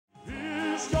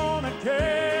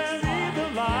carry the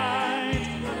light?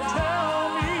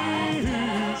 Tell me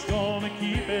who's gonna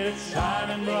keep it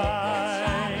shining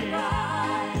bright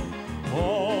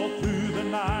all through the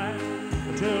night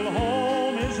until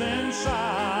home is in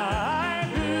sight.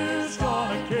 Who's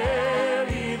gonna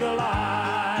carry the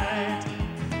light?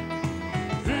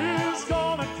 Who's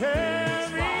gonna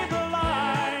carry the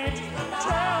light?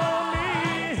 Tell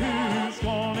me who's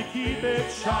gonna keep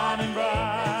it shining bright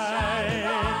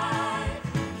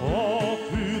all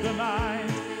through the night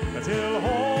until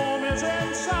home is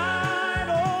in sight.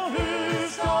 Oh,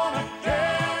 who's gonna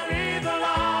carry the light?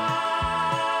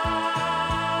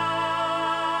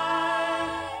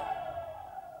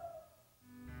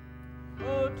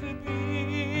 Oh, to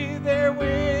be there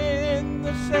when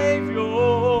the Savior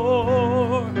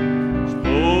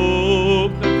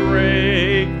spoke the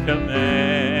great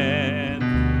command,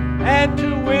 and to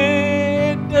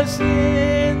witness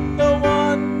in the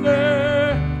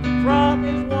wonder from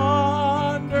his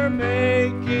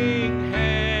wonder-making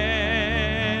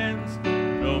hands.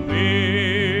 No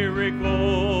miracle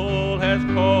has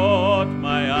caught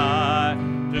my eye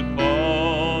to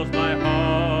cause my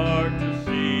heart to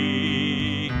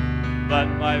see, but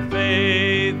by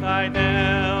faith I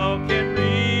now can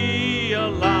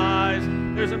realize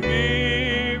there's a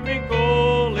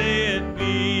miracle in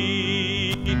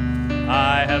me.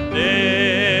 I have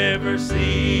never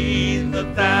seen the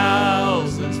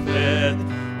thousands fed,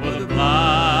 or the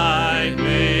blind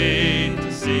made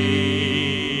to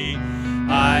see.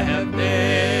 I have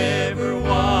never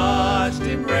watched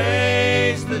him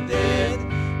raise the dead,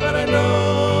 but I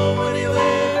know when he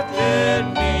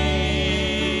lifted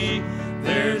me,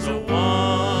 there's a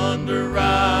wonder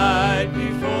right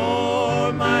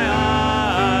before my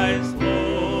eyes,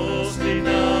 close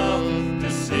enough to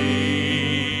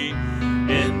see.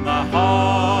 In my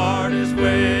heart is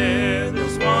where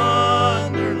this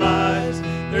wonder lies.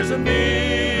 There's a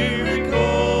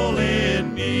miracle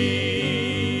in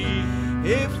me.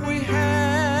 If we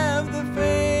have the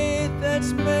faith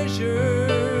that's measured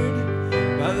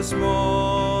by the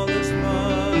smallest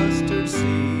mustard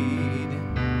seed,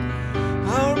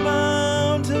 our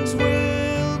mountains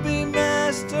will be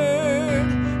mastered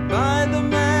by the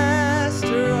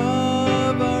master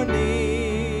of our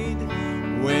need.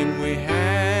 When we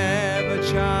have a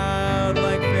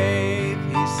childlike faith,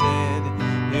 he said,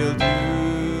 he'll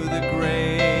do the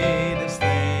greatest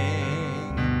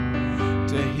thing,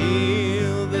 to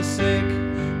heal the sick,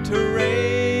 to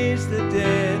raise the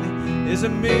dead, is a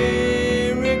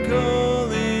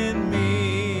miracle in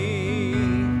me.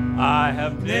 I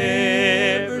have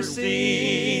never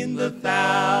seen the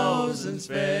thousands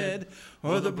fed,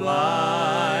 or the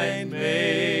blind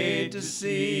made to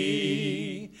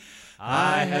see.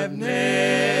 I have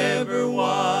never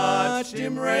watched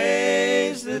him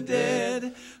raise the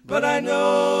dead, but I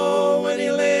know when he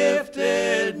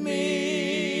lifted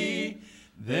me,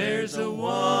 there's a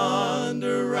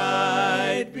wonder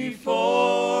right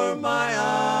before my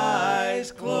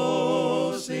eyes,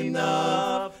 close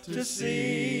enough to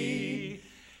see.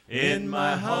 In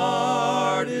my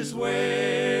heart is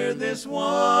where this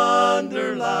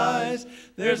wonder lies.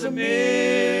 There's a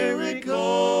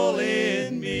miracle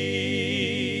in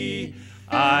me.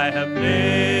 I have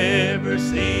never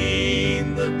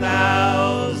seen the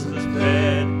thousands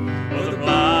fed, or the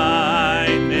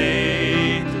blind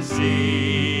made to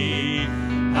see.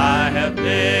 I have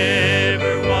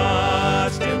never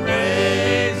watched him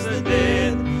raise the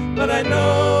dead, but I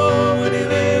know when he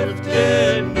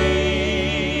lifted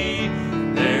me,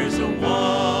 there's a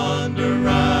wonder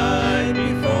right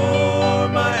before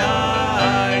my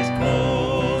eyes,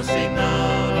 close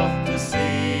enough to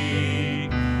see.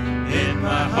 In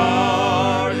my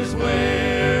heart is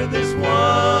where this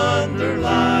wonder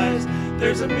lies.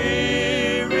 There's a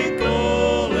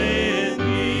miracle in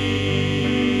me.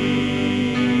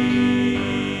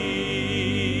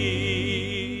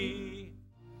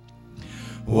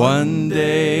 One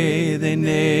day they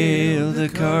nailed a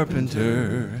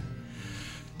carpenter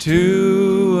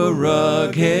to a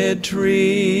rugged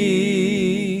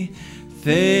tree,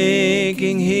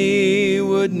 thinking he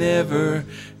would never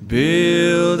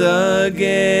build again.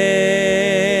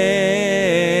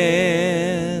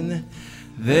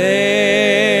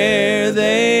 There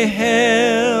they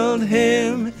held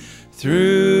him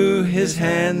through his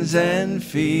hands and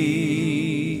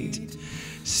feet.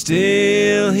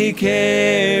 Still he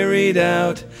carried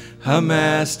out a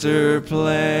master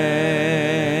plan.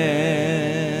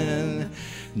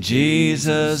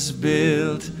 Jesus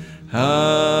built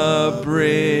a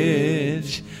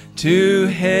bridge to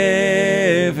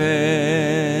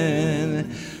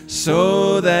heaven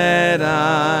so that that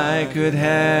I could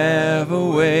have a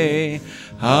way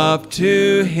up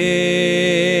to him.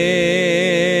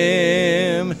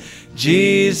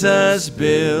 Jesus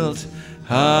built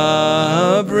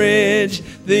a bridge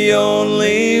the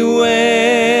only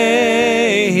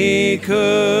way he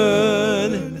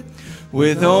could,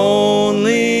 with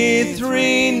only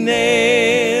 3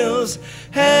 nails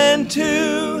and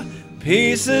 2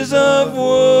 pieces of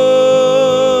wood.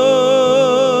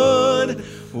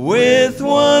 With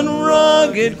 1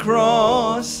 rugged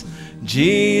cross,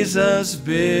 Jesus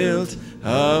built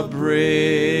a bridge.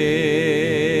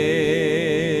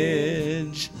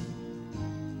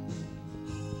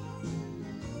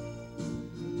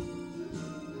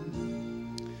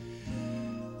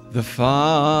 The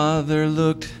Father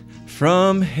looked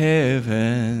from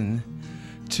heaven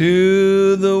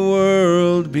to the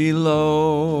world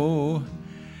below,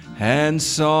 and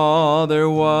saw there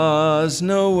was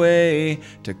no way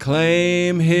to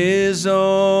claim his own.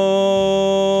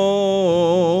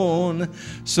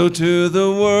 So to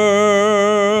the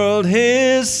world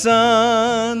his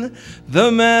Son,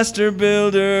 the master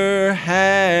builder,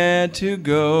 had to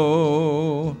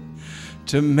go,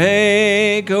 to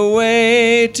make a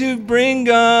way to bring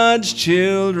God's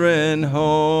children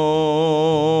home.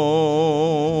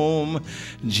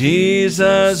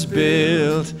 Jesus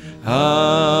built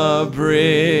a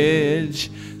bridge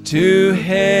to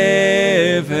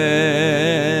heaven,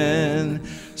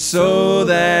 so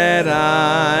that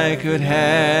I could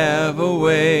have a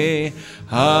way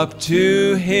up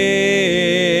to him.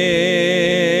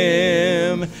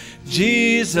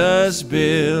 Jesus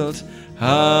built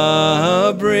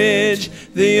a bridge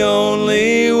the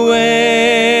only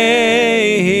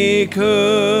way he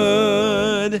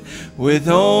could, with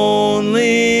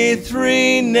only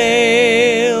 3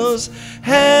 nails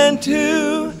and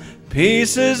 2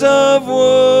 pieces of wood.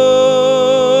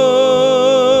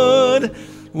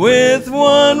 With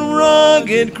 1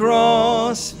 rugged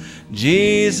cross,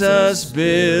 Jesus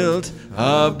built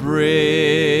a bridge.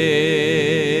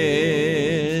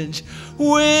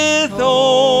 With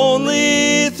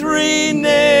only 3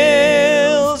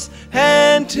 nails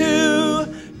and 2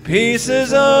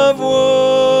 pieces of wood,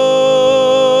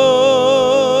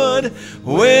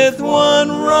 with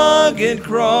 1 rugged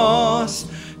cross,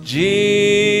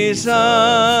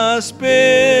 Jesus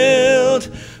built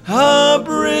a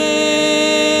bridge.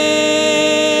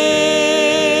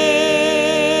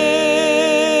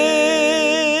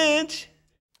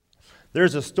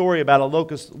 There's a story about a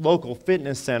local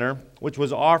fitness center which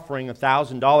was offering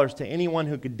 $1,000 to anyone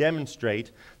who could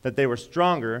demonstrate that they were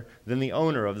stronger than the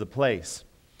owner of the place.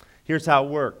 Here's how it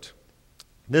worked.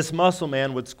 This muscle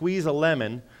man would squeeze a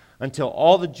lemon until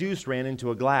all the juice ran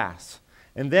into a glass,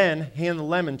 and then hand the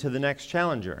lemon to the next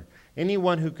challenger.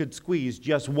 Anyone who could squeeze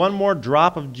just 1 more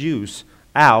drop of juice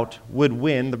out would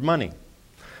win the money.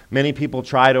 Many people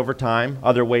tried over time,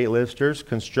 other weightlifters,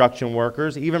 construction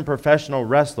workers, even professional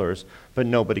wrestlers, but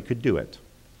nobody could do it.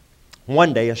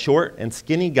 One day, a short and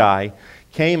skinny guy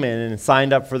came in and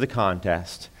signed up for the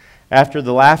contest. After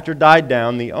the laughter died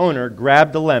down, the owner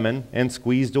grabbed the lemon and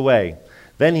squeezed away.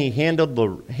 Then he handed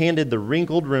the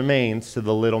wrinkled remains to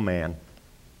the little man.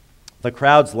 The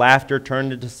crowd's laughter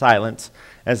turned into silence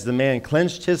as the man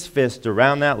clenched his fist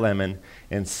around that lemon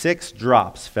and 6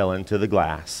 drops fell into the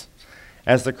glass.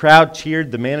 As the crowd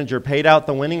cheered, the manager paid out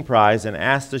the winning prize and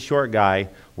asked the short guy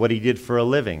what he did for a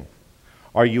living.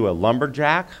 "Are you a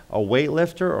lumberjack, a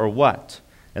weightlifter, or what?"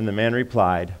 And the man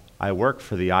replied, "I work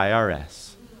for the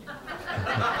IRS."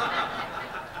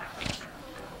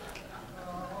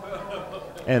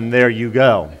 And there you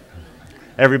go.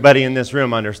 Everybody in this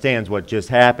room understands what just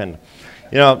happened.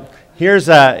 You know, here's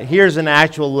an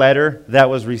actual letter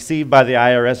that was received by the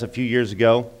IRS a few years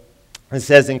ago. It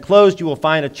says, "Enclosed, you will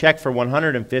find a check for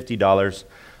 $150.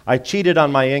 I cheated on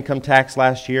my income tax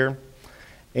last year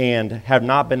and have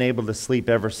not been able to sleep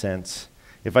ever since.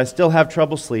 If I still have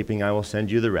trouble sleeping, I will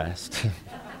send you the rest."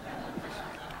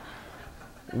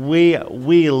 We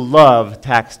love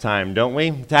tax time, don't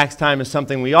we? Tax time is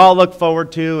something we all look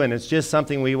forward to, and it's just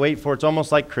something we wait for. It's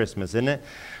almost like Christmas, isn't it?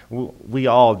 We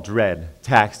all dread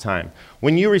tax time.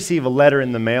 When you receive a letter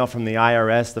in the mail from the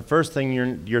IRS, the first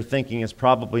thing you're thinking is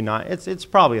probably not, it's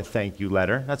probably a thank you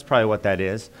letter. That's probably what that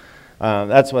is.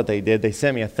 That's what they did. They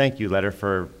sent me a thank you letter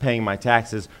for paying my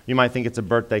taxes. You might think it's a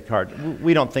birthday card.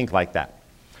 We don't think like that.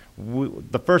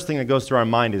 The first thing that goes through our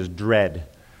mind is dread.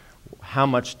 How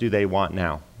much do they want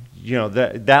now? You know,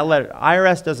 that letter,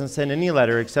 IRS doesn't send any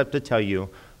letter except to tell you,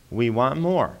 we want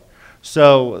more.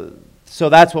 So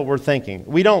that's what we're thinking.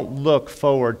 We don't look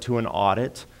forward to an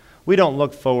audit. We don't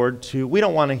look forward to, we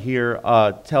don't want to hear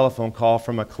a telephone call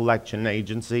from a collection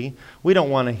agency. We don't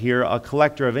want to hear a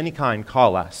collector of any kind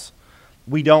call us.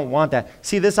 We don't want that.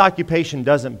 See, this occupation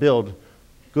doesn't build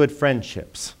good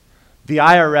friendships. The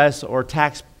IRS or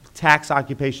tax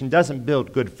occupation doesn't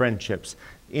build good friendships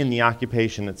in the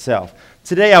occupation itself.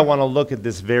 Today I want to look at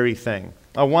this very thing.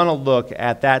 I want to look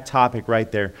at that topic right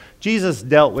there. Jesus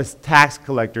dealt with tax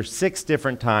collectors 6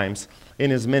 different times in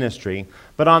his ministry,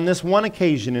 but on this one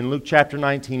occasion in Luke chapter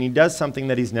 19, he does something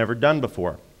that he's never done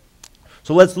before.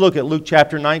 So let's look at Luke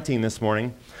chapter 19 this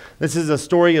morning. This is a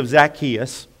story of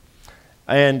Zacchaeus,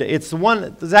 and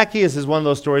Zacchaeus is one of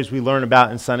those stories we learn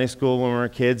about in Sunday school when we were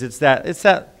kids. It's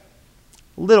that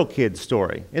little kid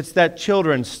story. It's that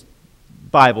children's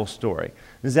Bible story.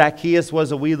 Zacchaeus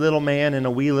was a wee little man, and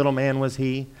a wee little man was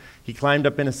he. He climbed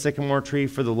up in a sycamore tree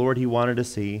for the Lord he wanted to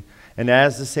see. And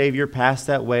as the Savior passed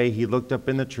that way, he looked up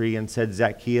in the tree and said,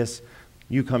 Zacchaeus,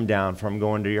 you come down, for I'm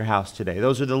going to your house today.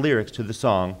 Those are the lyrics to the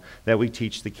song that we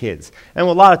teach the kids. And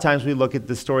a lot of times we look at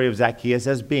the story of Zacchaeus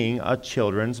as being a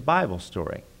children's Bible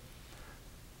story.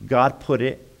 God put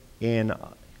it in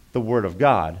the Word of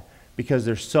God because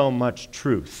there's so much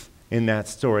truth in that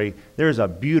story. There's a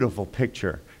beautiful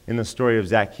picture in the story of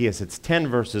Zacchaeus. It's 10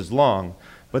 verses long,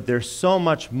 but there's so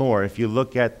much more if you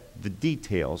look at the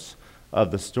details of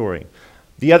the story.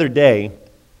 The other day,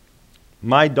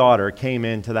 my daughter came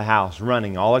into the house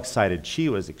running, all excited. She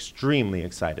was extremely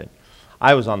excited.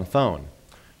 I was on the phone.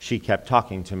 She kept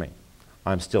talking to me.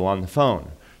 I'm still on the phone.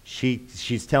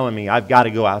 She's telling me, I've got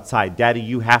to go outside. Daddy,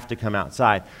 you have to come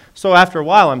outside. So after a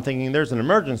while, I'm thinking, there's an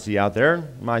emergency out there.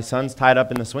 My son's tied up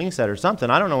in the swing set or something.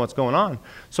 I don't know what's going on.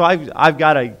 So I've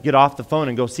got to get off the phone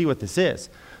and go see what this is.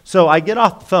 So I get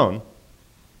off the phone.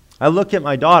 I look at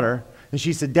my daughter, and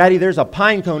she said, Daddy, there's a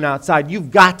pine cone outside.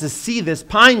 You've got to see this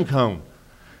pine cone.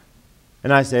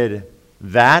 And I said,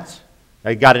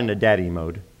 I got into daddy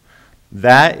mode.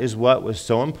 That is what was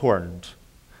so important,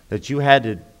 that you had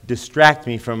to distract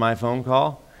me from my phone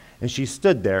call. And she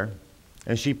stood there,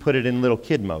 and she put it in little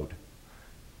kid mode.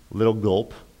 Little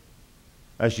gulp,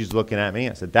 as she's looking at me.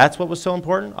 I said, that's what was so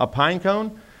important? A pine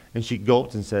cone? And she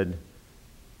gulped and said,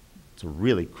 it's a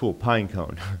really cool pine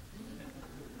cone.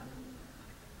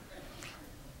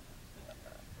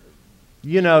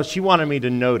 You know, she wanted me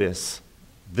to notice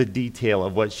the detail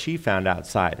of what she found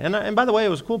outside. And by the way, it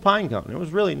was a cool pine cone. It was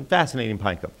really fascinating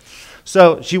pine cone.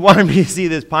 So she wanted me to see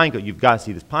this pine cone. You've got to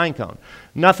see this pine cone.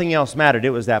 Nothing else mattered. It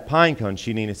was that pine cone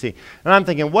she needed to see. And I'm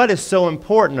thinking, what is so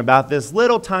important about this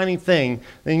little tiny thing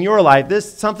in your life?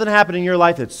 Something happened in your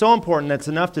life that's so important that's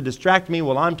enough to distract me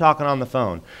while I'm talking on the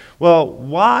phone. Well,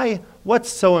 why? What's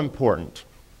so important?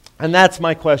 And that's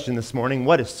my question this morning.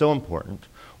 What is so important?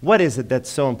 What is it that's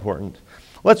so important?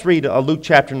 Let's read Luke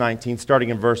chapter 19, starting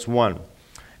in verse 1.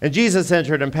 And Jesus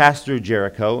entered and passed through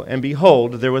Jericho, and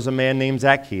behold, there was a man named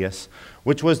Zacchaeus,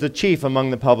 which was the chief among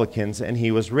the publicans, and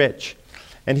he was rich.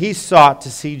 And he sought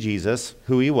to see Jesus,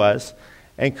 who he was,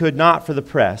 and could not for the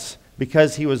press,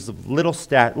 because he was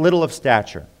little of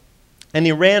stature. And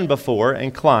he ran before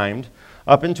and climbed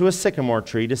up into a sycamore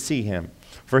tree to see him,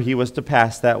 for he was to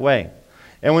pass that way.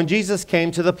 And when Jesus came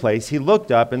to the place, he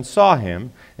looked up and saw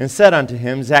him, and said unto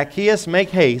him, Zacchaeus, make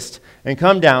haste, and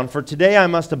come down, for today I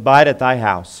must abide at thy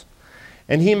house.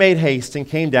 And he made haste, and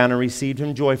came down, and received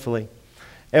him joyfully.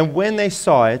 And when they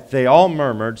saw it, they all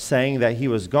murmured, saying that he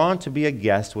was gone to be a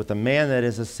guest with a man that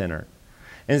is a sinner.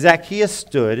 And Zacchaeus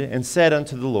stood, and said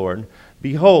unto the Lord,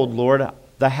 Behold, Lord,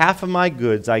 the half of my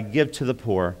goods I give to the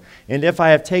poor, and if I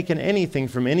have taken anything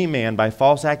from any man by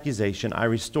false accusation, I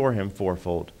restore him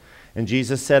fourfold. And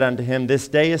Jesus said unto him, This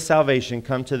day is salvation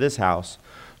come to this house,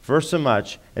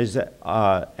 forsomuch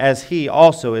as he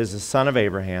also is the son of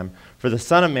Abraham. For the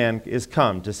Son of Man is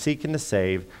come to seek and to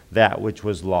save that which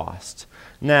was lost.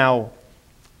 Now,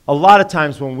 a lot of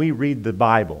times when we read the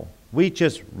Bible, we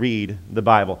just read the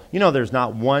Bible. You know, there's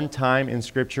not one time in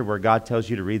Scripture where God tells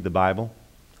you to read the Bible.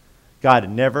 God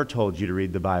never told you to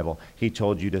read the Bible. He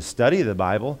told you to study the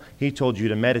Bible. He told you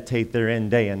to meditate therein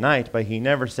day and night, but he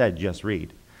never said just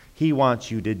read. He wants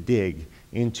you to dig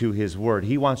into his word.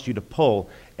 He wants you to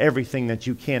pull everything that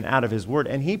you can out of his word,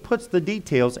 and he puts the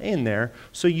details in there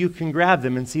so you can grab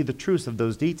them and see the truth of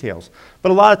those details. But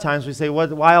a lot of times we say,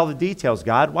 why all the details,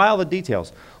 God? Why all the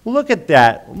details? Look at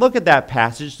that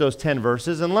passage, those 10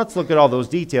 verses, and let's look at all those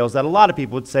details that a lot of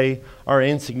people would say are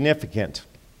insignificant.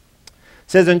 It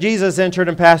says, And Jesus entered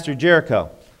and passed through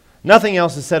Jericho. Nothing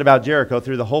else is said about Jericho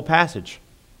through the whole passage.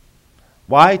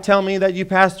 Why tell me that you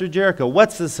passed through Jericho?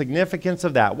 What's the significance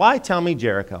of that? Why tell me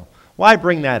Jericho? Why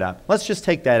bring that up? Let's just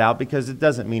take that out because it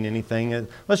doesn't mean anything.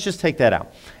 Let's just take that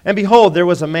out. And behold, there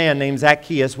was a man named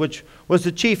Zacchaeus, which was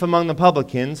the chief among the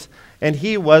publicans, and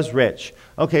he was rich.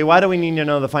 Okay, why do we need to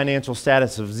know the financial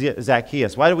status of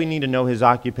Zacchaeus? Why do we need to know his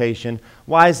occupation?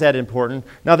 Why is that important?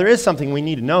 Now, there is something we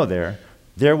need to know there.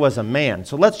 There was a man.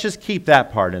 So let's just keep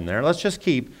that part in there. Let's just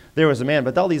keep there was a man.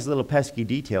 But all these little pesky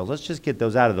details, let's just get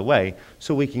those out of the way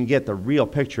so we can get the real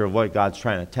picture of what God's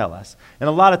trying to tell us. And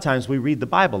a lot of times we read the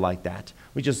Bible like that.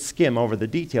 We just skim over the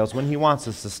details when he wants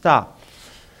us to stop.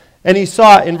 And he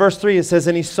sought, in verse 3 it says,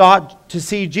 and he sought to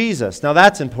see Jesus. Now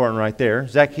that's important right there.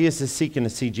 Zacchaeus is seeking to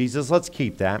see Jesus. Let's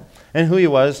keep that. And who he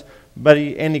was,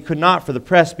 and he could not for the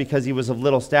press because he was of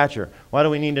little stature. Why do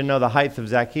we need to know the height of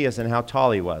Zacchaeus and how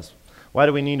tall he was? Why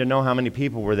do we need to know how many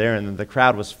people were there and the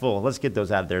crowd was full? Let's get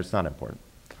those out of there. It's not important.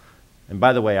 And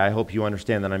by the way, I hope you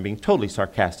understand that I'm being totally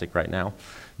sarcastic right now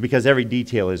because every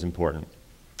detail is important.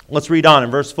 Let's read on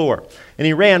in verse 4. And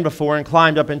he ran before and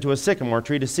climbed up into a sycamore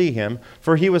tree to see him,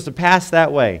 for he was to pass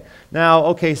that way. Now,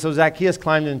 okay, so Zacchaeus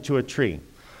climbed into a tree.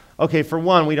 Okay, for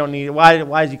one, we don't need, why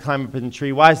does he climb up in the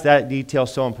tree? Why is that detail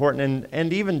so important?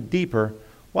 And even deeper,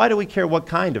 why do we care what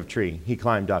kind of tree he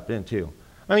climbed up into?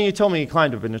 I mean, you told me he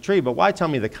climbed up in a tree, but why tell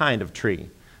me the kind of tree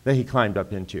that he climbed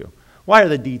up into? Why are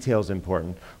the details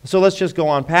important? So let's just go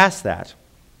on past that.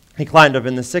 He climbed up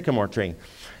in the sycamore tree.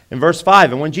 In verse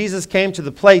 5, and when Jesus came to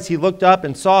the place, he looked up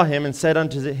and saw him and said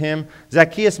unto him,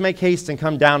 Zacchaeus, make haste and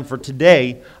come down, for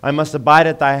today I must abide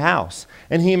at thy house.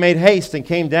 And he made haste and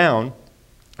came down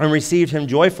and received him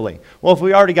joyfully. Well, if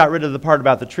we already got rid of the part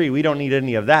about the tree, we don't need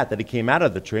any of that he came out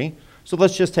of the tree. So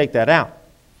let's just take that out.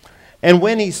 And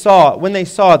when they saw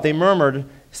it, they murmured,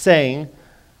 saying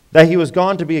that he was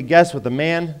gone to be a guest with a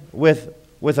man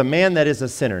that is a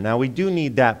sinner. Now, we do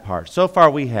need that part. So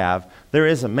far there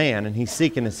is a man, and he's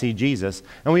seeking to see Jesus.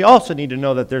 And we also need to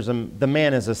know that the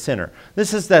man is a sinner.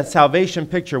 This is that salvation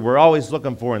picture we're always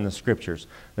looking for in the Scriptures.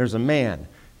 There's a man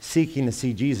seeking to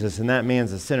see Jesus, and that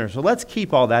man's a sinner. So let's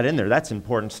keep all that in there. That's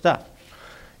important stuff.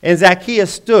 And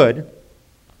Zacchaeus stood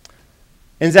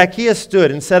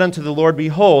and said unto the Lord,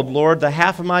 Behold, Lord, the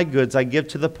half of my goods I give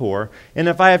to the poor, and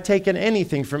if I have taken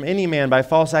anything from any man by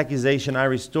false accusation, I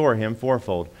restore him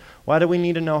fourfold. Why do we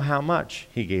need to know how much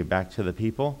he gave back to the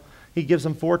people? He gives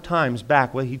them 4 times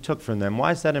back what he took from them.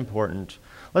 Why is that important?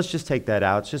 Let's just take that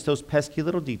out. It's just those pesky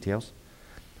little details.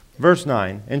 Verse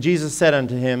 9, and Jesus said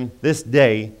unto him, This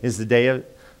day is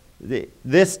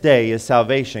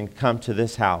salvation come to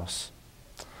this house,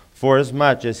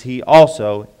 forasmuch as he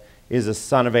also is a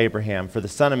son of Abraham, for the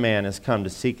Son of Man has come to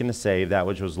seek and to save that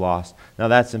which was lost. Now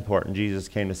that's important. Jesus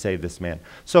came to save this man.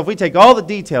 So if we take all the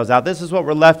details out, this is what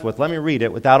we're left with. Let me read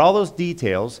it. Without all those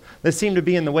details that seem to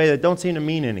be in the way that don't seem to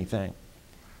mean anything.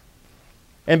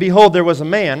 And behold, there was a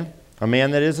man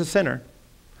that is a sinner,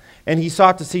 and he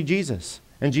sought to see Jesus.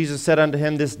 And Jesus said unto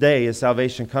him, This day is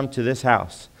salvation come to this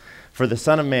house, for the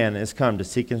Son of Man is come to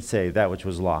seek and save that which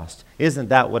was lost. Isn't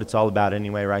that what it's all about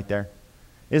anyway right there?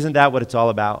 Isn't that what it's all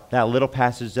about? That little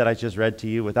passage that I just read to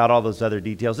you without all those other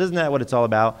details. Isn't that what it's all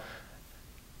about?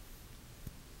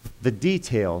 The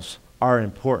details are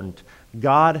important.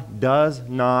 God does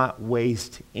not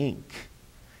waste ink.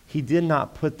 He did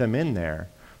not put them in there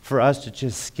for us to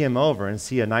just skim over and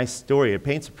see a nice story. It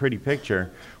paints a pretty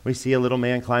picture. We see a little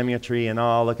man climbing a tree and,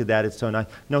 oh, look at that, it's so nice.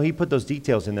 No, he put those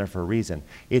details in there for a reason.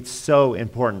 It's so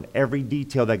important. Every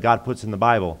detail that God puts in the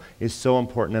Bible is so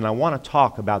important, and I want to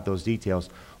talk about those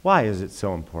details. Why is it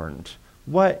so important?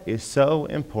 What is so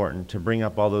important to bring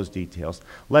up all those details?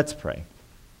 Let's pray.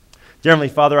 Dear Heavenly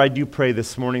Father, I do pray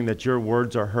this morning that your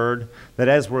words are heard, that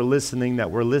as we're listening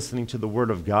to the Word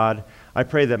of God. I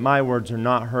pray that my words are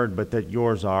not heard, but that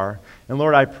yours are. And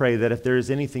Lord, I pray that if there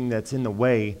is anything that's in the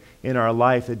way in our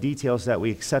life, the details that we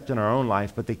accept in our own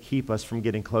life, but they keep us from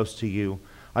getting close to you,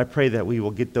 I pray that we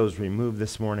will get those removed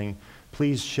this morning.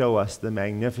 Please show us the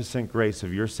magnificent grace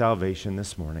of your salvation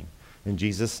this morning. In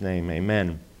Jesus' name,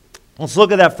 amen. Let's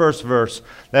look at that first verse,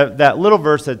 that little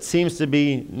verse that seems to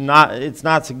be it's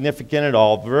not significant at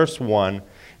all. Verse 1,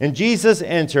 and Jesus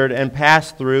entered and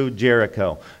passed through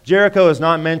Jericho. Jericho is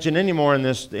not mentioned anymore in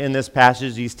this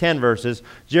passage, these 10 verses.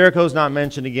 Jericho is not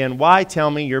mentioned again. Why tell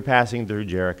me you're passing through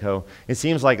Jericho? It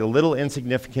seems like a little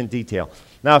insignificant detail.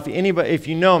 Now, if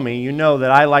you know me, you know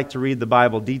that I like to read the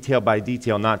Bible detail by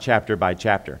detail, not chapter by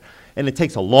chapter. And it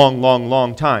takes a long, long,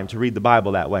 long time to read the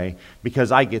Bible that way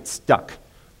because I get stuck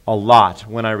a lot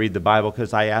when I read the Bible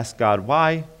because I ask God,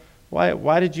 why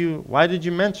did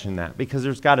you mention that? Because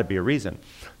there's got to be a reason.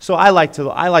 So I like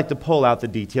to pull out the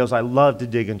details. I love to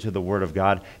dig into the Word of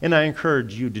God, and I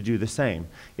encourage you to do the same.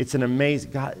 It's an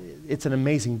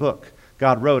amazing book.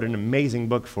 God wrote an amazing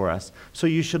book for us. So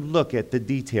you should look at the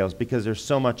details because there's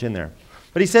so much in there.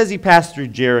 But he says he passed through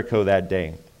Jericho that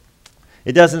day.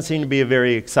 It doesn't seem to be a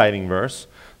very exciting verse.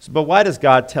 But why does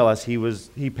God tell us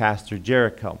he passed through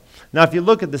Jericho? Now, if you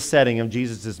look at the setting of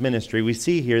Jesus' ministry, we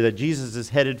see here that Jesus is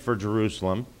headed for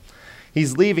Jerusalem.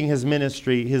 He's leaving his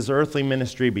ministry, his earthly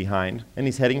ministry behind, and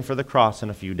he's heading for the cross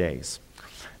in a few days.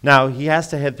 Now, he has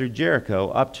to head through Jericho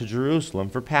up to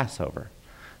Jerusalem for Passover.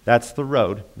 That's the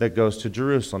road that goes to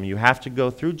Jerusalem. You have to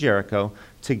go through Jericho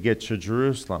to get to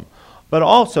Jerusalem. But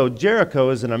also,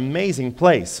 Jericho is an amazing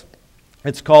place.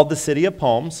 It's called the City of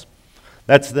Palms.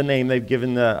 That's the name they've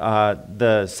given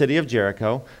the city of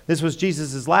Jericho. This was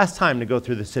Jesus' last time to go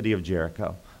through the city of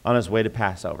Jericho on his way to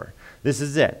Passover. This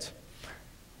is it.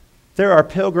 There are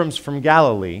pilgrims from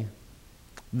Galilee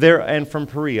and from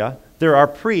Perea. There are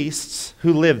priests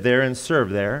who live there and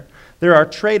serve there. There are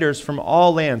traders from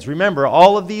all lands. Remember,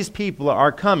 all of these people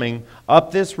are coming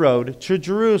up this road to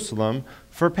Jerusalem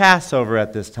for Passover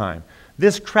at this time.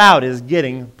 This crowd is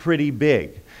getting pretty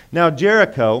big. Now,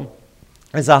 Jericho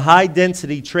is a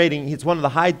high-density trading. It's one of the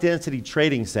high-density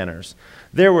trading centers.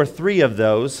 There were three of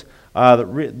those,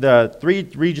 the three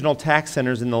regional tax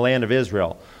centers in the land of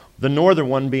Israel. The northern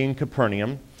one being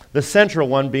Capernaum, the central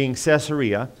one being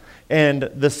Caesarea, and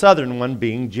the southern one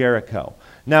being Jericho.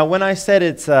 Now, when I said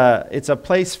it's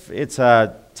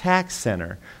a tax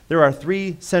center, there are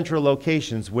three central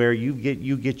locations where you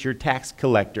get your tax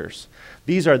collectors.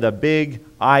 These are the big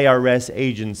IRS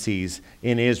agencies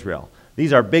in Israel.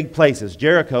 These are big places.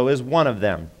 Jericho is one of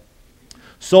them.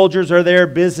 Soldiers are there.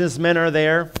 Businessmen are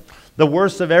there. The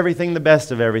worst of everything, the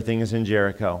best of everything is in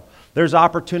Jericho. There's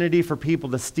opportunity for people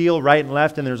to steal right and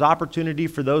left, and there's opportunity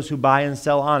for those who buy and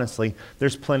sell honestly.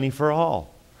 There's plenty for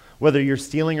all. Whether you're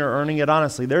stealing or earning it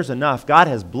honestly, there's enough. God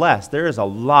has blessed. There is a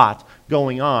lot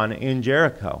going on in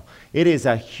Jericho. It is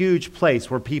a huge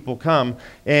place where people come,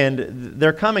 and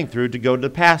they're coming through to go to the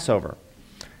Passover.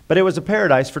 But it was a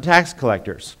paradise for tax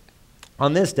collectors.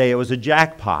 On this day, it was a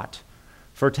jackpot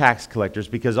for tax collectors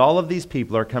because all of these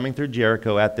people are coming through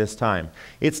Jericho at this time.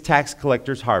 It's tax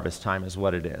collectors' harvest time is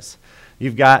what it is.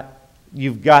 You've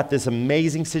got this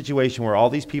amazing situation where all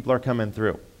these people are coming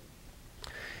through.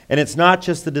 And it's not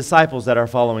just the disciples that are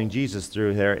following Jesus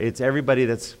through there. It's everybody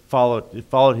that's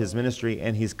followed his ministry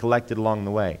and he's collected along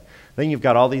the way. Then you've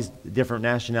got all these different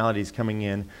nationalities coming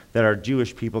in that are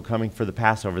Jewish people coming for the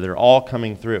Passover. They're all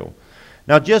coming through.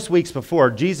 Now, just weeks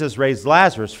before, Jesus raised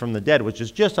Lazarus from the dead, which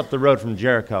is just up the road from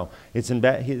Jericho. It's in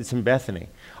Bethany.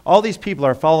 All these people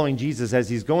are following Jesus as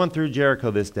he's going through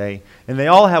Jericho this day, and they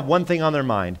all have one thing on their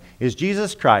mind. Is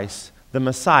Jesus Christ the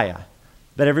Messiah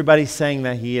that everybody's saying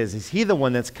that he is? Is he the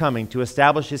one that's coming to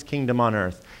establish his kingdom on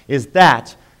earth? Is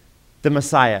that the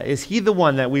Messiah? Is he the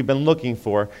one that we've been looking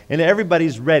for? And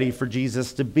everybody's ready for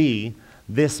Jesus to be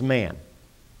this man.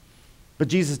 But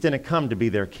Jesus didn't come to be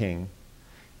their king.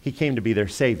 He came to be their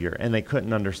Savior, and they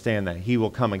couldn't understand that. He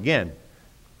will come again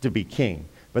to be king.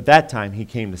 But that time, he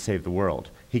came to save the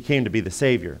world. He came to be the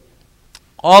Savior.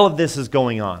 All of this is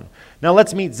going on. Now,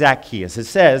 let's meet Zacchaeus. It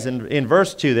says in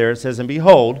verse 2 there, it says, "And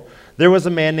behold, there was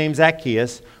a man named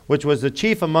Zacchaeus, which was the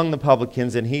chief among the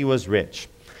publicans, and he was rich."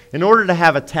 In order to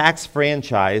have a tax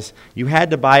franchise, you had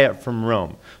to buy it from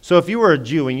Rome. So if you were a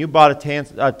Jew and you bought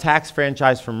a tax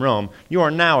franchise from Rome, you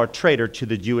are now a traitor to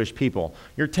the Jewish people.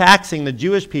 You're taxing the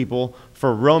Jewish people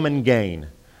for Roman gain.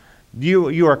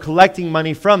 You are collecting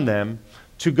money from them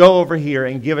to go over here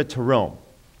and give it to Rome.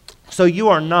 So you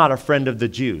are not a friend of the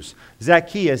Jews.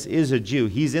 Zacchaeus is a Jew.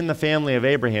 He's in the family of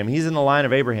Abraham. He's in the line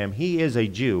of Abraham. He is a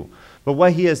Jew. But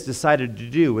what he has decided to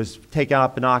do is take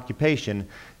up an occupation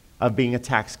of being a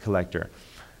tax collector.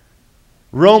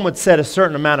 Rome would set a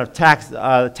certain amount of tax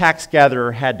the tax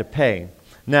gatherer had to pay.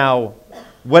 Now,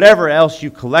 whatever else you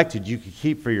collected, you could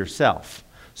keep for yourself.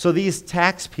 So these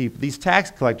tax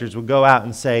collectors would go out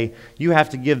and say, you have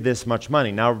to give this much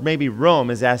money. Now, maybe Rome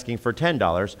is asking for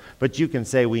 $10, but you can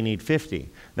say we need $50.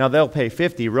 Now, they'll pay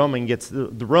 $50. Rome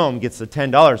gets the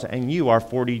 $10, and you are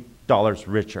 $40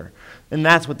 richer. And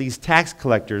that's what these tax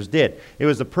collectors did. It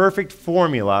was the perfect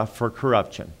formula for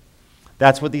corruption.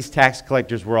 That's what these tax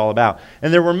collectors were all about.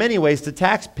 And there were many ways to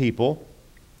tax people,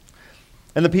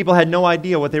 and the people had no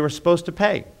idea what they were supposed to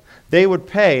pay. They would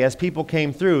pay, as people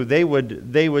came through, they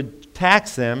would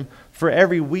tax them for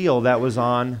every wheel that was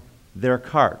on their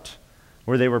cart,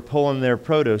 where they were pulling their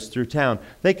produce through town.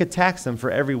 They could tax them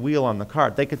for every wheel on the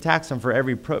cart. They could tax them for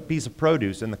every piece of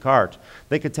produce in the cart.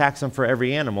 They could tax them for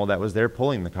every animal that was there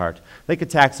pulling the cart. They could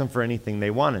tax them for anything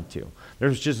they wanted to. There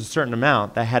was just a certain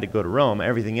amount that had to go to Rome.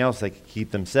 Everything else they could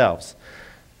keep themselves.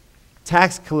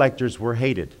 Tax collectors were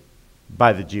hated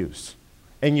by the Jews,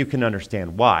 and you can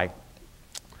understand why.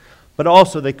 But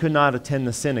also they could not attend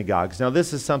the synagogues. Now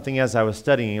this is something, as I was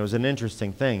studying, it was an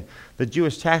interesting thing. The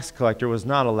Jewish tax collector was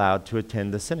not allowed to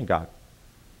attend the synagogue.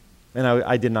 And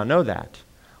I did not know that.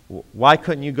 Why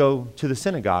couldn't you go to the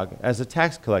synagogue as a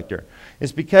tax collector?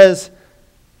 It's because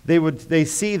they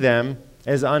see them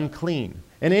as unclean.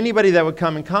 And anybody that would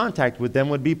come in contact with them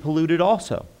would be polluted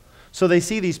also. So they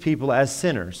see these people as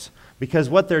sinners, because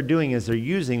what they're doing is they're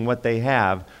using what they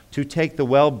have to take the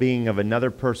well-being of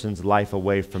another person's life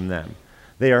away from them.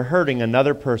 They are hurting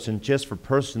another person just for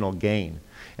personal gain.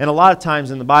 And a lot of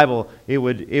times in the Bible, it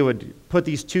would put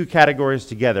these two categories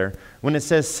together. When it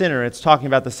says sinner, it's talking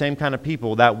about the same kind of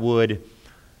people that would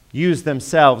use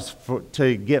themselves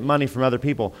to get money from other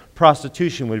people.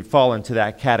 Prostitution would fall into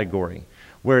that category,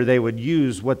 where they would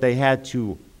use what they had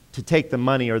to take the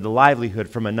money or the livelihood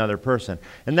from another person.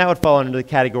 And that would fall under the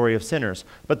category of sinners.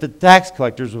 But the tax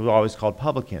collectors were always called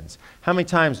publicans. How many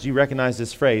times do you recognize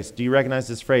this phrase? Do you recognize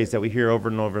this phrase that we hear over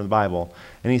and over in the Bible?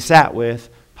 And he sat with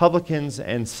publicans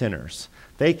and sinners.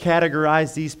 They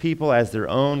categorized these people as their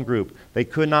own group. They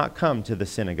could not come to the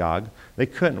synagogue. They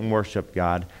couldn't worship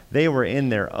God. They were in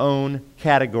their own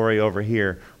category over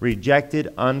here,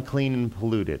 rejected, unclean, and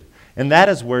polluted. And that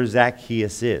is where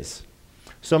Zacchaeus is.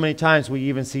 So many times we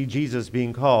even see Jesus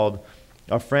being called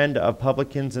a friend of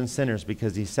publicans and sinners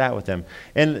because he sat with them.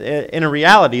 And in a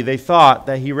reality, they thought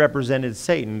that he represented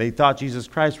Satan. They thought Jesus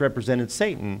Christ represented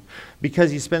Satan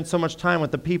because he spent so much time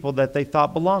with the people that they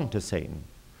thought belonged to Satan.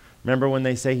 Remember when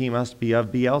they say he must be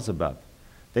of Beelzebub?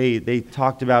 They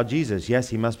talked about Jesus. Yes,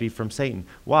 he must be from Satan.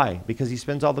 Why? Because he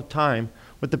spends all the time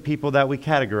with the people that we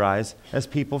categorize as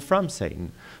people from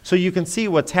Satan. So you can see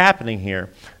what's happening here.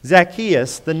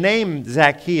 Zacchaeus, the name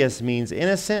Zacchaeus means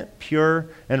innocent, pure,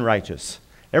 and righteous.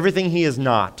 Everything he is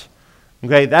not.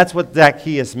 Okay, that's what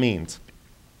Zacchaeus means.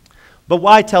 But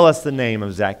why tell us the name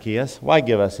of Zacchaeus? Why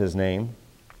give us his name?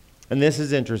 And this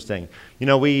is interesting. You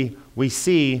know, we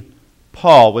see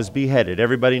Paul was beheaded.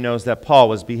 Everybody knows that Paul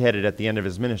was beheaded at the end of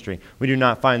his ministry. We do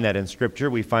not find that in Scripture.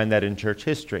 We find that in church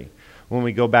history. When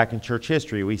we go back in church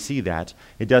history, we see that.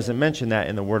 It doesn't mention that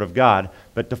in the Word of God,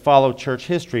 but to follow church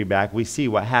history back, we see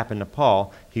what happened to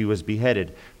Paul. He was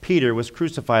beheaded. Peter was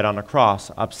crucified on a cross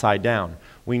upside down.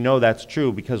 We know that's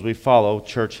true because we follow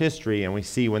church history and we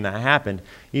see when that happened,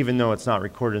 even though it's not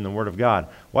recorded in the Word of God.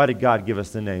 Why did God give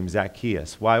us the name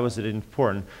Zacchaeus? Why was it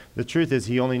important? The truth is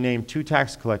he only named 2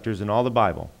 tax collectors in all the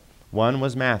Bible. One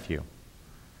was Matthew.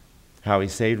 How he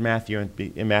saved Matthew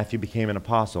and Matthew became an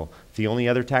apostle. The only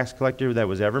other tax collector that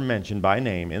was ever mentioned by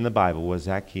name in the Bible was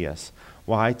Zacchaeus.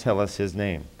 Why tell us his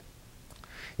name?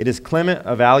 It is Clement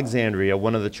of Alexandria,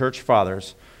 one of the church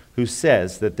fathers, who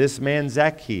says that this man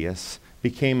Zacchaeus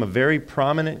became a very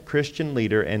prominent Christian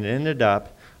leader and ended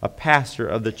up a pastor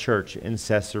of the church in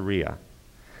Caesarea,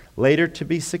 later to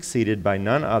be succeeded by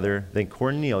none other than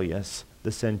Cornelius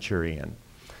the centurion.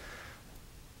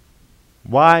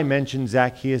 Why mention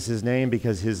Zacchaeus' name?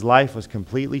 Because his life was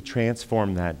completely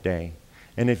transformed that day.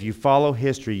 And if you follow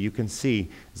history, you can see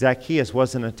Zacchaeus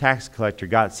wasn't a tax collector,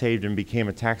 got saved and became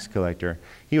a tax collector.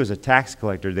 He was a tax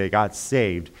collector that got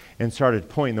saved and started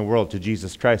pointing the world to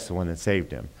Jesus Christ, the one that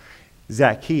saved him.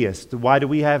 Zacchaeus, why do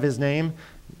we have his name?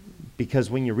 Because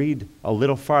when you read a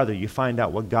little farther, you find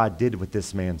out what God did with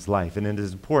this man's life. And it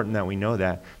is important that we know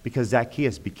that because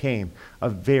Zacchaeus became a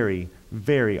very,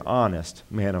 very honest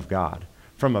man of God.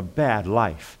 From a bad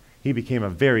life, he became a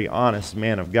very honest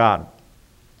man of God.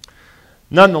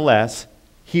 Nonetheless,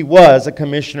 he was a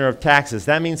commissioner of taxes.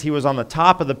 That means he was on the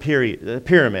top of the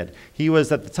pyramid. He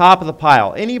was at the top of the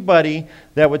pile. Anybody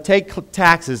that would take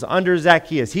taxes under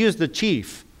Zacchaeus, he was the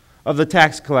chief of the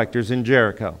tax collectors in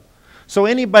Jericho. So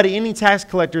any tax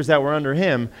collectors that were under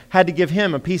him had to give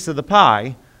him a piece of the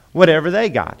pie, whatever they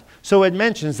got. So it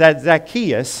mentions that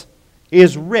Zacchaeus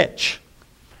is rich.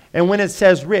 And when it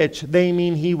says rich, they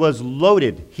mean he was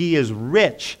loaded. He is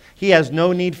rich. He has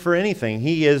no need for anything.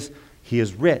 He is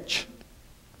rich.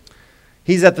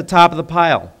 He's at the top of the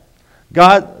pile.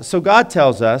 So God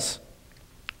tells us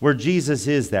where Jesus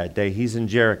is that day. He's in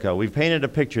Jericho. We've painted a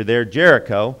picture there.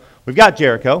 Jericho. We've got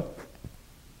Jericho.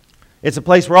 It's a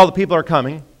place where all the people are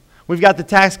coming. We've got the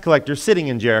tax collectors sitting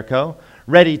in Jericho,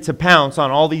 ready to pounce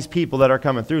on all these people that are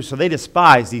coming through. So they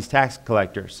despise these tax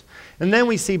collectors. And then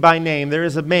we see by name, there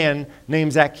is a man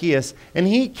named Zacchaeus, and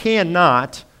he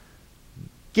cannot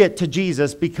get to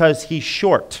Jesus because he's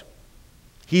short.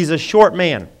 He's a short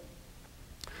man.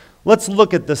 Let's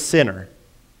look at the sinner.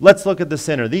 Let's look at the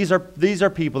sinner. These are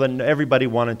people that everybody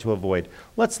wanted to avoid.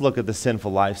 Let's look at the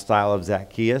sinful lifestyle of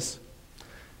Zacchaeus.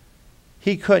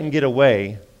 He couldn't get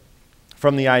away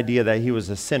from the idea that he was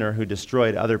a sinner who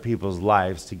destroyed other people's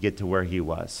lives to get to where he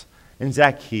was. And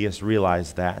Zacchaeus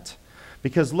realized that.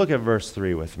 Because look at verse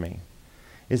 3 with me.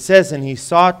 It says, and he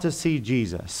sought to see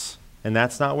Jesus. And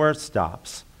that's not where it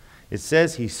stops. It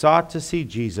says he sought to see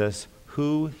Jesus,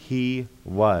 who he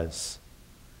was.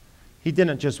 He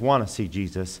didn't just want to see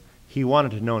Jesus. He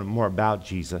wanted to know more about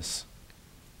Jesus,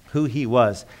 who he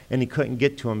was. And he couldn't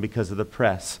get to him because of the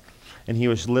press. And he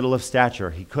was little of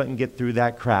stature. He couldn't get through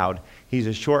that crowd. He's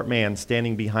a short man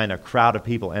standing behind a crowd of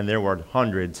people, and there were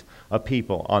hundreds of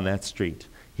people on that street.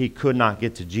 He could not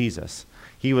get to Jesus.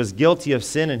 He was guilty of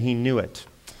sin, and he knew it.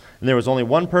 And there was only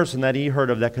one person that he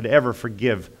heard of that could ever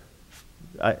forgive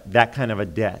that kind of a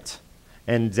debt.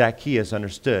 And Zacchaeus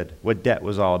understood what debt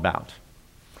was all about.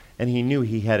 And he knew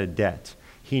he had a debt.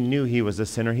 He knew he was a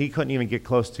sinner. He couldn't even get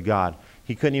close to God.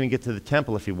 He couldn't even get to the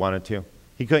temple if he wanted to.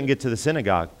 He couldn't get to the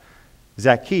synagogue.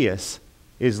 Zacchaeus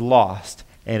is lost,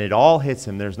 and it all hits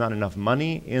him. There's not enough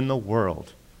money in the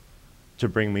world to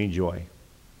bring me joy.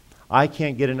 I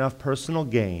can't get enough personal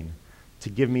gain to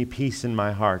give me peace in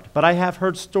my heart. But I have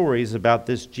heard stories about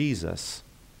this Jesus.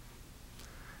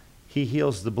 He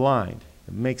heals the blind,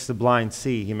 makes the blind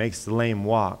see, he makes the lame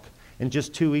walk. And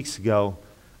just 2 weeks ago,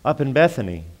 up in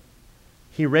Bethany,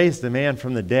 he raised a man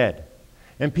from the dead.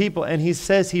 And he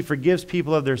says he forgives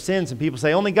people of their sins, and people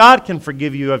say, only God can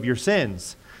forgive you of your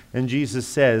sins. And Jesus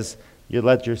says, you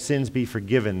let your sins be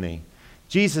forgiven thee.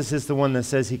 Jesus is the one that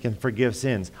says he can forgive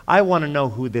sins. I want to know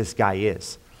who this guy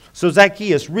is. So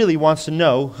Zacchaeus really wants to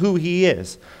know who he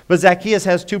is. But Zacchaeus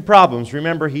has two problems.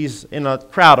 Remember, he's in a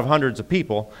crowd of hundreds of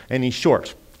people, and he's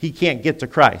short. He can't get to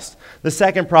Christ. The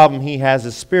second problem he has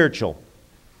is spiritual.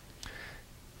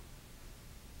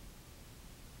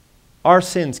 Our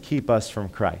sins keep us from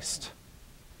Christ.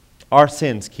 Our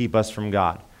sins keep us from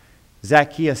God.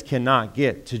 Zacchaeus cannot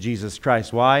get to Jesus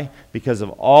Christ. Why? Because of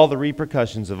all the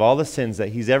repercussions of all the sins that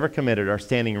he's ever committed are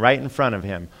standing right in front of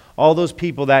him. All those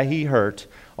people that he hurt,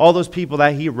 all those people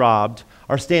that he robbed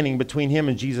are standing between him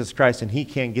and Jesus Christ, and he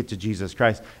can't get to Jesus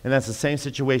Christ. And that's the same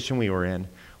situation we were in.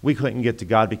 We couldn't get to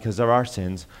God because of our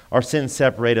sins. Our sins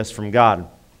separate us from God.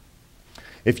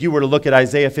 If you were to look at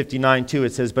Isaiah 59:2,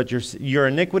 it says, but your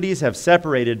iniquities have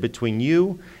separated between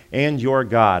you and your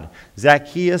God.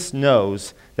 Zacchaeus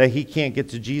knows that he can't get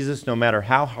to Jesus no matter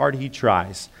how hard he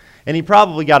tries. And he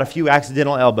probably got a few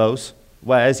accidental elbows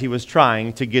as he was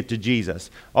trying to get to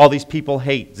Jesus. All these people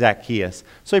hate Zacchaeus.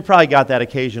 So he probably got that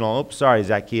occasional, oops, sorry,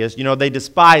 Zacchaeus. You know, they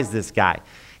despise this guy.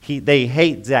 They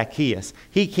hate Zacchaeus.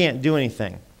 He can't do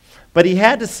anything. But he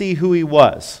had to see who he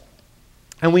was.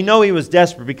 And we know he was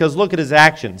desperate because look at his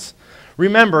actions.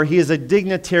 Remember, he is a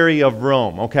dignitary of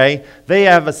Rome, okay? They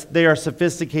are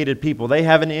sophisticated people. They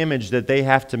have an image that they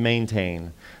have to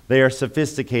maintain. They are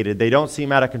sophisticated. They don't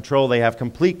seem out of control. They have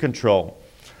complete control.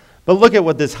 But look at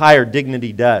what this higher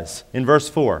dignity does. In verse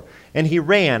 4, and he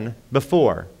ran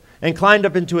before and climbed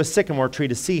up into a sycamore tree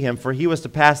to see him, for he was to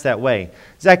pass that way.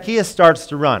 Zacchaeus starts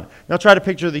to run. Now try to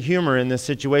picture the humor in this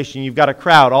situation. You've got a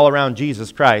crowd all around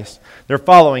Jesus Christ. They're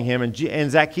following him,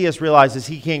 and Zacchaeus realizes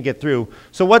he can't get through.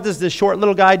 So what does this short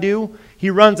little guy do? He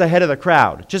runs ahead of the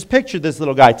crowd. Just picture this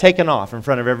little guy taking off in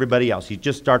front of everybody else. He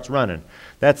just starts running.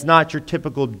 That's not your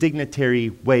typical dignitary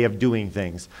way of doing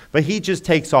things. But he just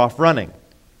takes off running.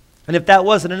 And if that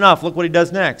wasn't enough, look what he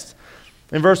does next.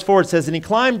 In verse 4 it says, and he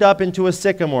climbed up into a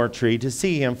sycamore tree to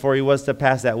see him, for he was to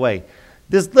pass that way.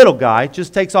 This little guy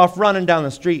just takes off running down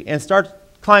the street and starts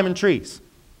climbing trees.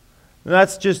 Now,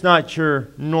 that's just not your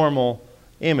normal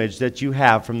image that you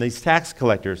have from these tax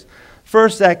collectors.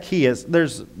 First, Zacchaeus,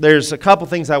 there's a couple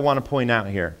things I want to point out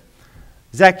here.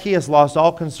 Zacchaeus lost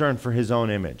all concern for his own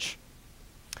image.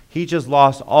 He just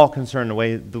lost all concern the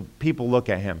way the people look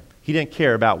at him. He didn't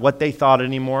care about what they thought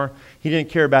anymore. He didn't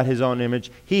care about his own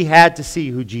image. He had to see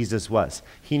who Jesus was.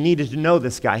 He needed to know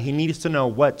this guy. He needs to know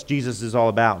what Jesus is all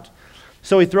about.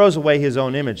 So he throws away his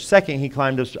own image. Second, he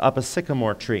climbed up a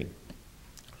sycamore tree.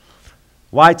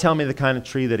 Why tell me the kind of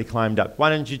tree that he climbed up? Why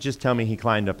didn't you just tell me he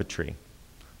climbed up a tree?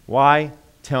 Why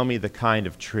tell me the kind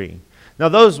of tree?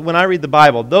 Now when I read the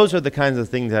Bible, those are the kinds of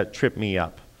things that trip me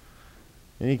up.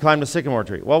 And he climbed a sycamore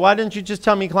tree. Well, why didn't you just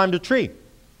tell me he climbed a tree?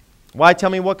 Why tell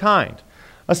me what kind?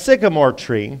 A sycamore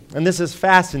tree, and this is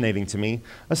fascinating to me,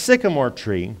 a sycamore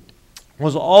tree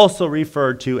was also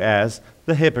referred to as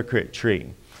the hypocrite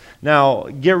tree. Now,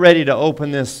 get ready to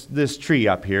open this tree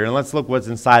up here, and let's look what's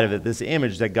inside of it, this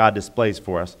image that God displays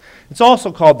for us. It's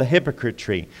also called the hypocrite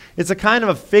tree. It's a kind of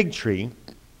a fig tree,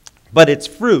 but its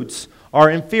fruits are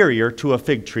inferior to a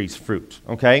fig tree's fruit,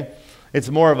 okay? It's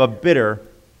more of a bitter,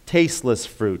 tasteless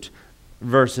fruit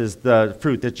versus the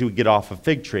fruit that you would get off a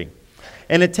fig tree.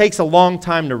 And it takes a long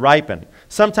time to ripen.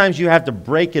 Sometimes you have to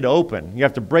break it open. You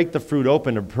have to break the fruit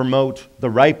open to promote the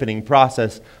ripening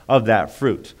process of that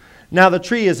fruit. Now the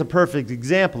tree is a perfect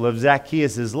example of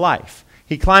Zacchaeus' life.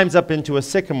 He climbs up into a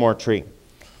sycamore tree.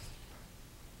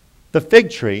 The fig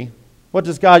tree, what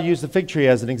does God use the fig tree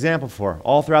as an example for?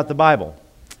 All throughout the Bible.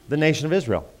 The nation of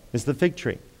Israel is the fig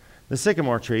tree. The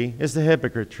sycamore tree is the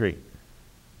hypocrite tree.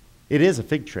 It is a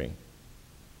fig tree.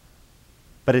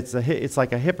 But it's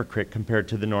like a hypocrite compared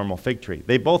to the normal fig tree.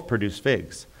 They both produce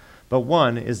figs, but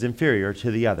one is inferior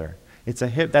to the other.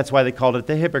 That's why they called it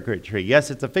the hypocrite tree. Yes,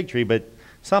 it's a fig tree, but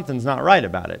something's not right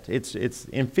about it. It's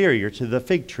inferior to the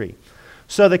fig tree.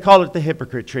 So they call it the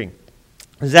hypocrite tree.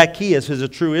 Zacchaeus is a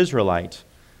true Israelite,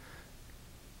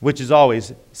 which is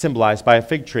always symbolized by a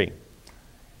fig tree.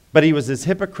 But he was as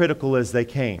hypocritical as they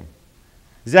came.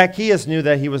 Zacchaeus knew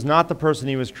that he was not the person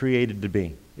he was created to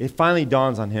be. It finally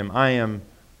dawns on him,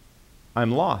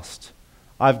 I'm lost.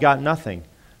 I've got nothing.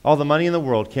 All the money in the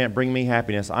world can't bring me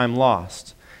happiness. I'm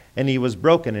lost. And he was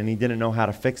broken and he didn't know how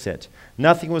to fix it.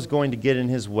 Nothing was going to get in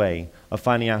his way of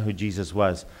finding out who Jesus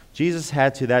was. Jesus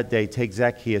had to that day take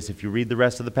Zacchaeus. If you read the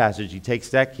rest of the passage, he takes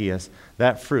Zacchaeus,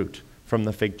 that fruit from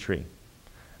the fig tree.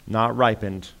 Not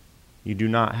ripened. You do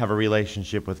not have a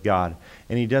relationship with God.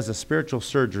 And he does a spiritual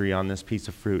surgery on this piece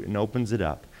of fruit and opens it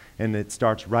up. And it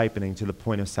starts ripening to the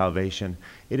point of salvation.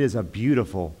 It is a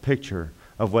beautiful picture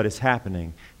of what is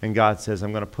happening. And God says,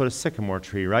 I'm going to put a sycamore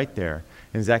tree right there.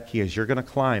 And Zacchaeus, you're going to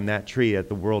climb that tree that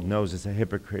the world knows is a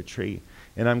hypocrite tree.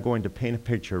 And I'm going to paint a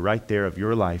picture right there of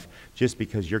your life just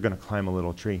because you're going to climb a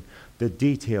little tree. The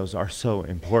details are so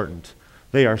important.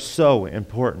 They are so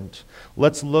important.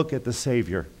 Let's look at the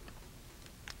Savior.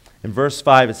 In verse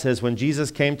 5 it says, when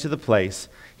Jesus came to the place,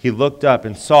 he looked up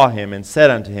and saw him and said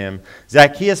unto him,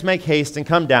 Zacchaeus, make haste and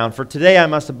come down, for today I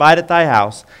must abide at thy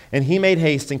house. And he made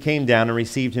haste and came down and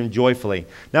received him joyfully.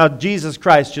 Now Jesus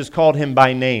Christ just called him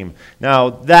by name. Now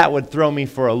that would throw me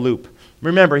for a loop.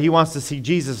 Remember, he wants to see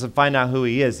Jesus and find out who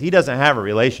he is. He doesn't have a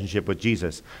relationship with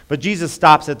Jesus. But Jesus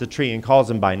stops at the tree and calls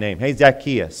him by name. Hey,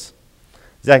 Zacchaeus.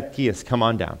 Zacchaeus, come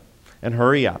on down and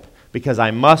hurry up because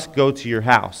I must go to your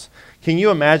house. Can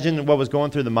you imagine what was going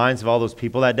through the minds of all those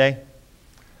people that day?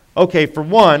 Okay, for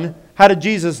one, how did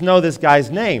Jesus know this guy's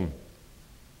name?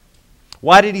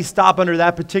 Why did he stop under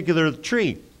that particular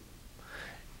tree?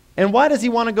 And why does he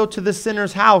want to go to this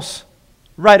sinner's house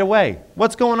right away?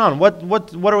 What's going on? What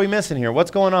are we missing here?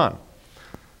 What's going on?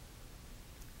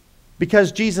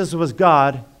 Because Jesus was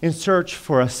God in search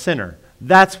for a sinner.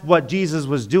 That's what Jesus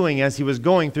was doing as he was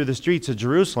going through the streets of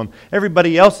Jerusalem.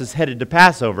 Everybody else is headed to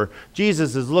Passover.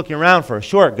 Jesus is looking around for a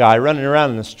short guy running around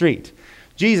in the street.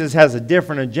 Jesus has a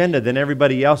different agenda than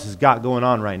everybody else has got going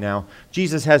on right now.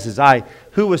 Jesus has his eye.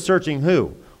 Who was searching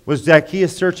who? Was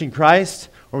Zacchaeus searching Christ,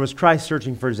 or was Christ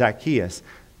searching for Zacchaeus?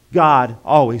 God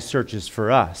always searches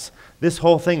for us. This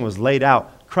whole thing was laid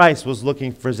out. Christ was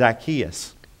looking for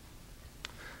Zacchaeus.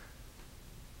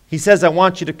 He says, I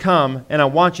want you to come, and I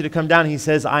want you to come down. He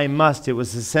says, I must. It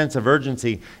was a sense of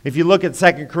urgency. If you look at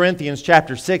 2 Corinthians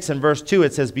chapter 6 and verse 2,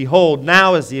 it says, behold,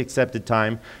 now is the accepted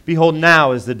time. Behold,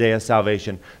 now is the day of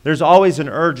salvation. There's always an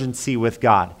urgency with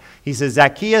God. He says,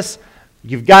 Zacchaeus,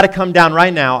 you've got to come down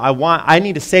right now. I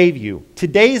need to save you.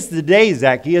 Today's the day,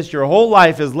 Zacchaeus. Your whole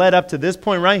life has led up to this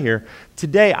point right here.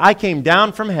 Today I came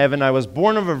down from heaven. I was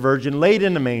born of a virgin, laid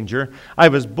in a manger. I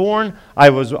was born,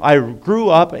 I grew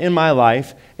up in my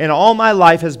life, and all my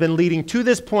life has been leading to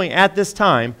this point at this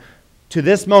time, to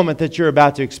this moment that you're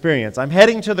about to experience. I'm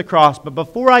heading to the cross, but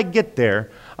before I get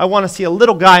there, I want to see a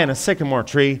little guy in a sycamore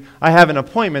tree. I have an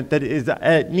appointment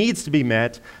that needs to be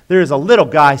met. There is a little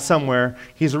guy somewhere.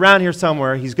 He's around here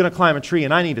somewhere. He's going to climb a tree,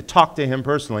 and I need to talk to him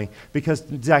personally because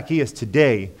Zacchaeus,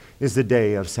 today is the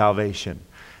day of salvation.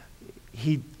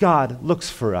 God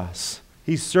looks for us.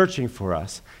 He's searching for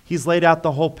us. He's laid out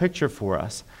the whole picture for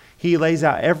us. He lays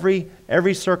out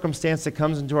every circumstance that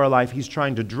comes into our life. He's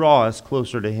trying to draw us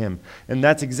closer to him. And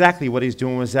that's exactly what he's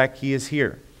doing with Zacchaeus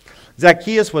here.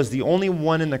 Zacchaeus was the only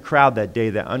one in the crowd that day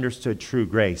that understood true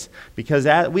grace, because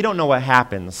we don't know what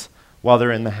happens while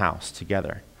they're in the house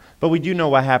together. But we do know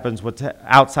what happens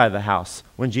outside the house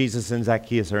when Jesus and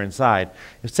Zacchaeus are inside.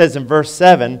 It says in verse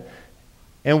 7,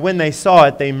 and when they saw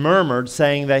it, they murmured,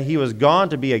 saying that he was gone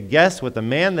to be a guest with a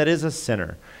man that is a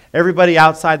sinner. Everybody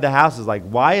outside the house is like,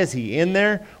 why is he in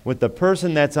there with the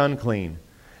person that's unclean?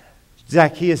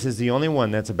 Zacchaeus is the only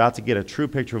one that's about to get a true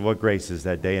picture of what grace is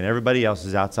that day, and everybody else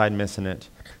is outside missing it.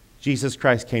 Jesus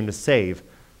Christ came to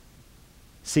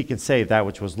seek and save that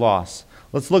which was lost.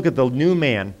 Let's look at the new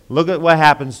man. Look at what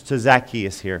happens to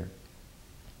Zacchaeus here.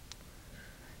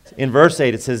 In verse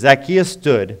 8 it says, Zacchaeus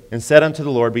stood and said unto the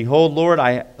Lord, behold, Lord,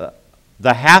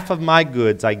 the half of my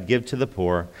goods I give to the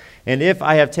poor, And if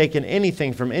I have taken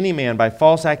anything from any man by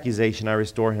false accusation, I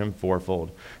restore him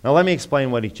fourfold. Now let me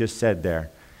explain what he just said there.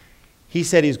 He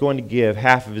said he's going to give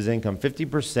half of his income,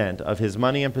 50% of his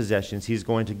money and possessions he's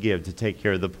going to give to take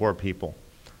care of the poor people.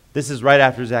 This is right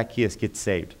after Zacchaeus gets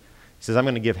saved. He says, I'm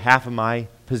going to give half of my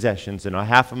possessions and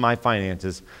half of my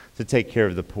finances to take care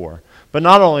of the poor. But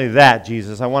not only that,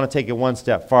 Jesus, I want to take it one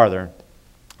step farther.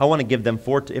 I want to give them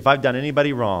if I've done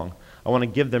anybody wrong, I want to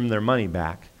give them their money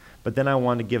back. But then I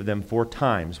want to give them 4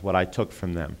 times what I took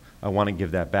from them. I want to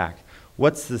give that back.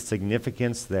 What's the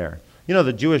significance there? You know,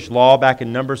 the Jewish law back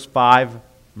in Numbers 5,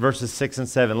 verses 6 and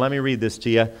 7. Let me read this to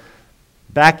you.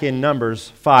 Back in Numbers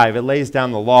 5, it lays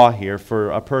down the law here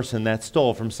for a person that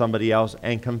stole from somebody else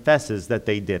and confesses that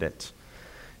they did it.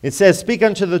 It says, speak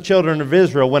unto the children of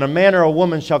Israel, when a man or a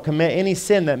woman shall commit any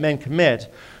sin that men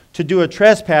commit, to do a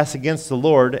trespass against the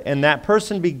Lord, and that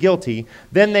person be guilty,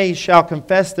 then they shall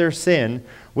confess their sin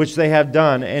which they have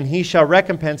done, and he shall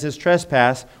recompense his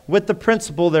trespass with the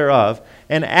principal thereof,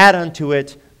 and add unto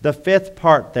it the 5th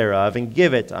part thereof, and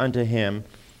give it unto him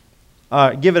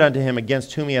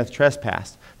against whom he hath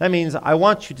trespassed. That means I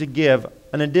want you to give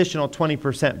an additional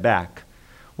 20% back.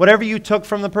 Whatever you took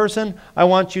from the person, I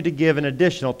want you to give an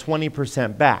additional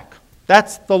 20% back.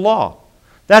 That's the law.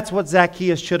 That's what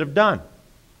Zacchaeus should have done.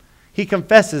 He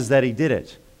confesses that he did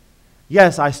it.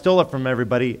 Yes, I stole it from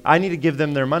everybody. I need to give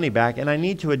them their money back, and I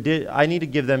need to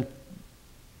give them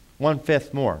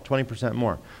 1/5 more, 20%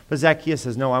 more. But Zacchaeus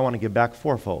says, no, I want to give back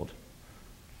fourfold.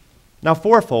 Now,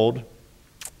 fourfold,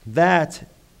 that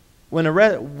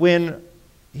when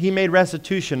he made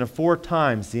restitution of 4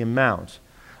 times the amount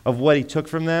of what he took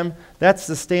from them, that's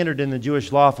the standard in the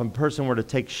Jewish law if a person were to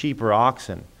take sheep or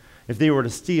oxen. If they were to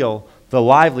steal the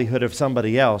livelihood of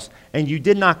somebody else, and you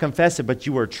did not confess it, but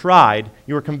you were tried,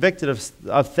 you were convicted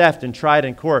of theft and tried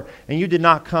in court, and you did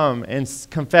not come and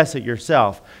confess it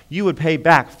yourself, you would pay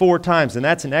back 4 times, and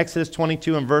that's in Exodus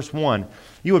 22 and verse 1.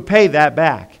 You would pay that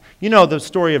back. You know the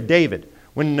story of David,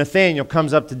 when Nathanael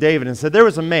comes up to David and said, there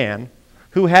was a man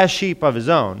who has sheep of his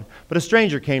own, but a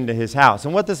stranger came to his house.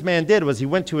 And what this man did was he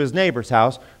went to his neighbor's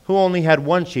house, who only had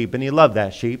 1 sheep, and he loved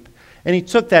that sheep. And he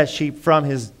took that sheep from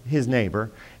his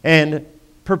neighbor and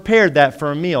prepared that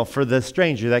for a meal for the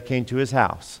stranger that came to his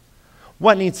house.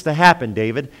 What needs to happen,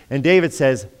 David? And David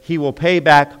says he will pay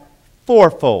back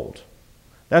fourfold.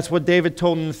 That's what David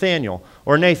told Nathanael,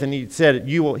 or Nathan. He said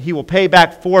he will pay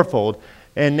back fourfold.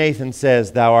 And Nathan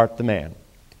says, thou art the man.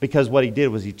 Because what he did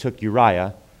was he took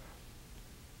Uriah,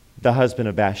 the husband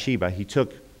of Bathsheba. He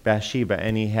took Bathsheba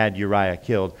and he had Uriah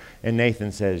killed. And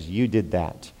Nathan says, you did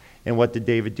that. And what did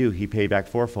David do? He paid back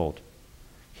fourfold.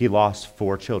 He lost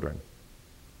 4 children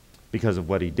because of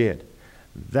what he did.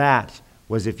 That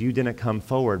was if you didn't come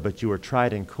forward, but you were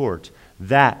tried in court.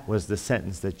 That was the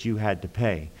sentence that you had to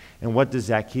pay. And what does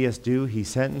Zacchaeus do? He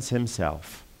sentenced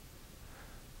himself.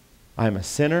 I'm a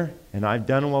sinner, and I've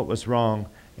done what was wrong,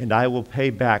 and I will pay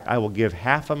back. I will give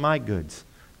half of my goods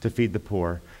to feed the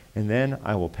poor, and then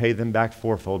I will pay them back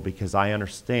fourfold because I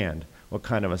understand what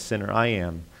kind of a sinner I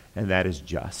am, and that is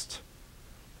just.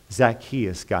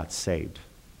 Zacchaeus got saved,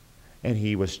 and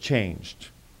he was changed.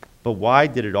 But why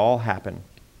did it all happen?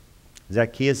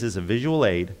 Zacchaeus is a visual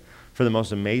aid for the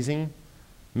most amazing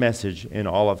message in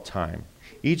all of time.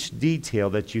 Each detail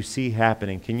that you see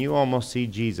happening, can you almost see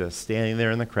Jesus standing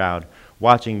there in the crowd,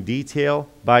 watching detail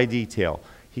by detail?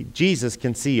 Jesus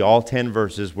can see all 10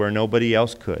 verses where nobody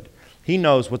else could. He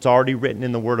knows what's already written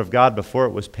in the Word of God before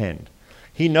it was penned.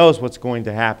 He knows what's going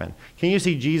to happen. Can you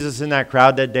see Jesus in that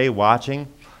crowd that day watching?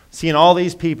 Seeing all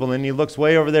these people, and he looks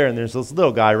way over there, and there's this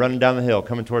little guy running down the hill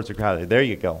coming towards the crowd. There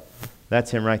you go.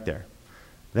 That's him right there.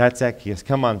 That's Zacchaeus.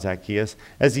 Come on, Zacchaeus.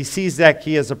 As he sees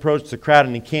Zacchaeus approach the crowd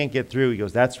and he can't get through, he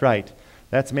goes, that's right.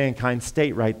 That's mankind's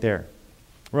state right there.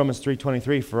 Romans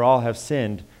 3:23, for all have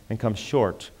sinned and come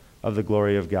short of the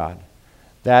glory of God.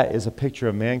 That is a picture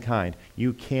of mankind.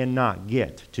 You cannot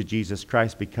get to Jesus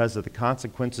Christ because of the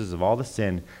consequences of all the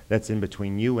sin that's in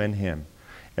between you and him.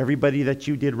 Everybody that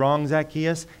you did wrong,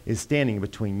 Zacchaeus, is standing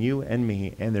between you and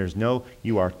me, and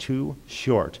you are too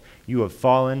short. You have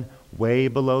fallen way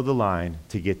below the line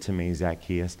to get to me,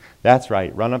 Zacchaeus. That's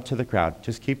right. Run up to the crowd.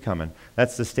 Just keep coming.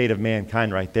 That's the state of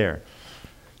mankind right there.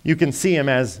 You can see him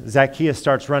as Zacchaeus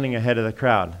starts running ahead of the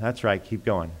crowd. That's right. Keep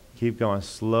going. Keep going.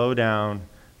 Slow down.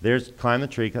 Climb the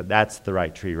tree. That's the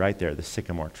right tree right there, the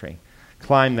sycamore tree.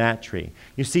 Climb that tree.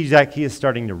 You see Zacchaeus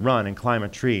starting to run and climb a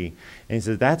tree. And he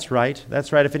says, that's right.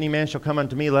 That's right. If any man shall come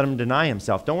unto me, let him deny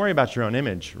himself. Don't worry about your own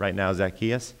image right now,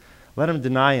 Zacchaeus. Let him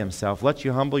deny himself. Let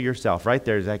you humble yourself. Right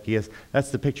there, Zacchaeus.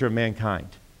 That's the picture of mankind.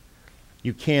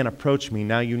 You can't approach me.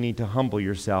 Now you need to humble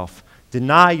yourself.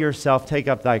 Deny yourself, take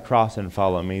up thy cross and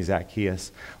follow me,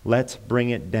 Zacchaeus. Let's bring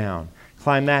it down.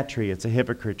 Climb that tree. It's a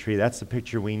hypocrite tree. That's the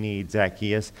picture we need,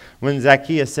 Zacchaeus. When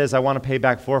Zacchaeus says, I want to pay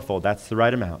back fourfold, that's the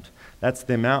right amount. That's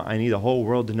the amount I need the whole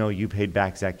world to know you paid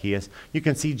back, Zacchaeus. You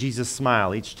can see Jesus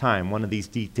smile each time one of these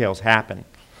details happen.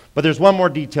 But there's one more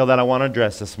detail that I want to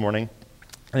address this morning,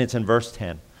 and it's in verse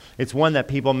 10. It's one that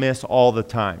people miss all the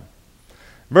time.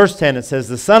 Verse 10, it says,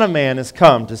 the Son of Man is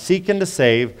come to seek and to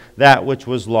save that which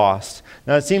was lost.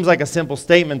 Now, it seems like a simple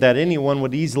statement that anyone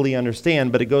would easily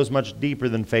understand, but it goes much deeper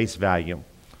than face value.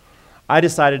 I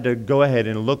decided to go ahead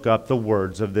and look up the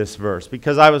words of this verse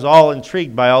because I was all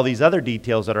intrigued by all these other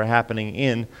details that are happening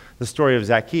in the story of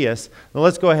Zacchaeus. Now,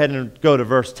 let's go ahead and go to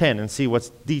verse 10 and see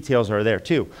what details are there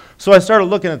too. So I started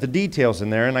looking at the details in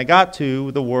there, and I got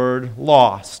to the word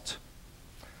lost.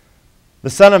 The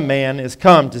Son of Man is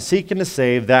come to seek and to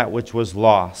save that which was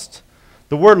lost.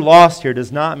 The word lost here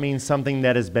does not mean something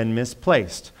that has been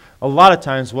misplaced. A lot of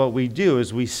times what we do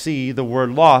is we see the word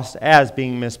lost as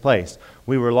being misplaced.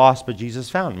 We were lost, but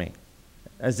Jesus found me,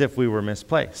 as if we were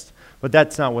misplaced. But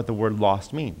that's not what the word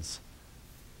lost means.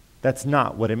 That's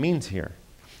not what it means here.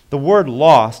 The word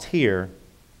lost here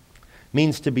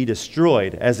means to be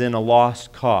destroyed, as in a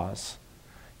lost cause.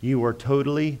 You were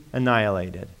totally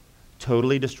annihilated.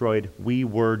 Totally destroyed. We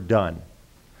were done.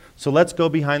 So let's go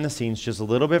behind the scenes just a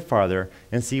little bit farther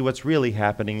and see what's really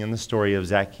happening in the story of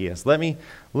Zacchaeus. Let me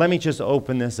just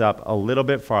open this up a little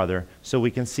bit farther so we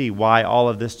can see why all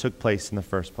of this took place in the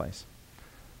first place.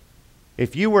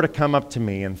 If you were to come up to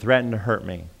me and threaten to hurt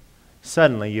me,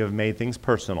 suddenly you have made things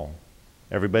personal.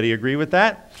 Everybody agree with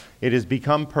that? It has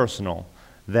become personal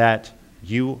that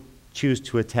you choose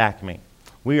to attack me.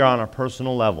 We are on a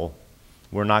personal level.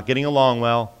 We're not getting along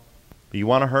well. You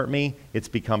want to hurt me? It's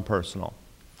become personal.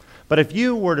 But if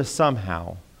you were to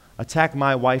somehow attack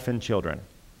my wife and children,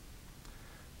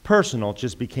 personal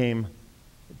just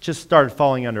started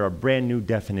falling under a brand new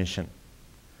definition.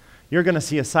 You're going to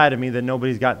see a side of me that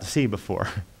nobody's got to see before.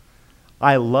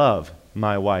 I love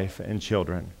my wife and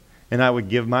children, and I would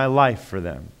give my life for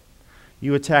them.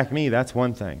 You attack me, that's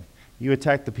one thing. You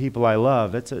attack the people I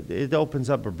love, it opens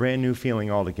up a brand new feeling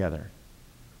altogether.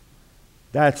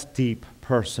 That's deep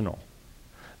personal.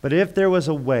 But if there was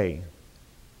a way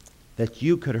that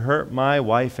you could hurt my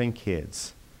wife and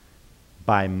kids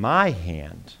by my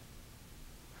hand,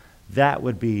 that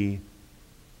would be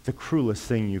the cruelest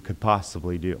thing you could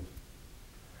possibly do.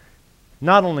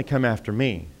 Not only come after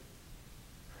me,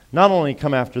 not only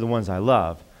come after the ones I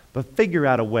love, but figure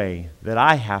out a way that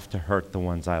I have to hurt the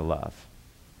ones I love.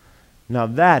 Now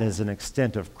that is an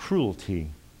extent of cruelty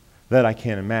that I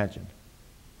can't imagine.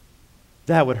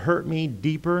 That would hurt me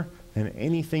deeper than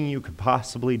anything you could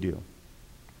possibly do.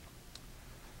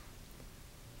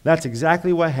 That's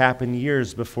exactly what happened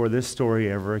years before this story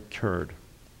ever occurred.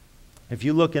 If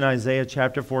you look in Isaiah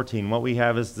chapter 14, what we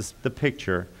have is the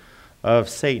picture of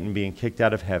Satan being kicked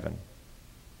out of heaven.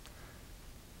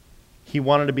 He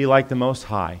wanted to be like the Most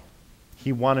High.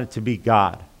 He wanted to be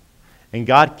God. And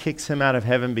God kicks him out of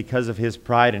heaven because of his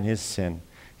pride and his sin.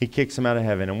 He kicks him out of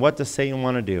heaven. And what does Satan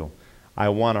want to do? I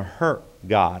want to hurt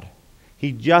God.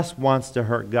 He just wants to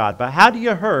hurt God. But how do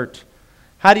you hurt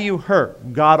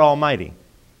God Almighty?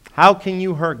 How can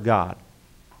you hurt God?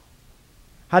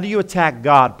 How do you attack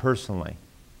God personally?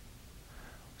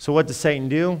 So what does Satan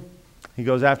do? He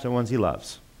goes after the ones he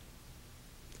loves.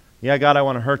 Yeah, God, I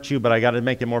want to hurt you, but I got to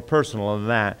make it more personal than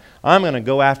that. I'm going to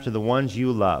go after the ones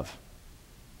you love.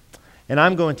 And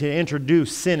I'm going to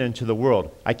introduce sin into the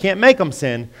world. I can't make them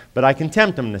sin, but I can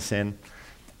tempt them to sin.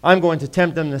 I'm going to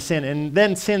tempt them to sin, and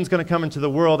then sin's going to come into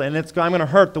the world, and I'm going to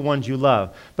hurt the ones you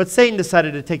love. But Satan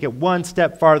decided to take it one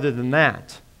step farther than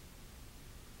that.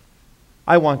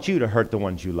 I want you to hurt the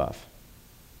ones you love.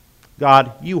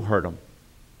 God, you hurt them.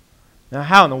 Now,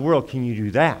 how in the world can you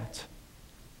do that?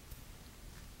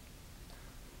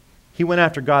 He went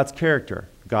after God's character.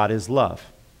 God is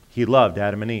love. He loved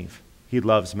Adam and Eve. He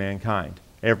loves mankind.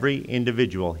 Every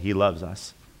individual, he loves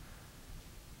us.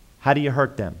 How do you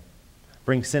hurt them?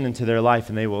 Bring sin into their life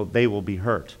and they will be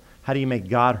hurt. How do you make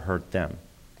God hurt them?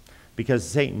 Because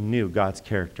Satan knew God's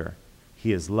character.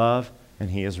 He is love and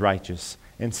he is righteous,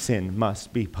 and sin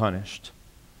must be punished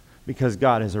because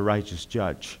God is a righteous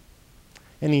judge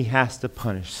and he has to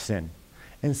punish sin.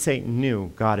 And Satan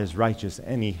knew God is righteous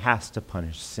and he has to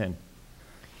punish sin.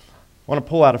 I want to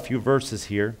pull out a few verses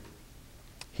here.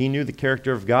 He knew the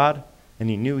character of God, and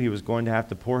he knew he was going to have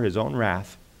to pour his own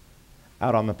wrath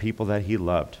out on the people that he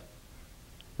loved.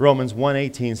 Romans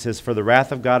 1:18 says, "For the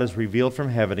wrath of God is revealed from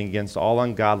heaven against all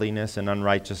ungodliness and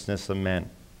unrighteousness of men."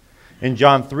 In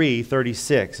John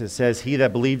 3:36, it says, "He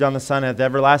that believed on the Son hath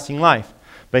everlasting life.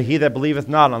 But he that believeth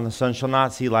not on the Son shall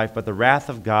not see life, but the wrath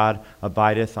of God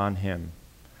abideth on him."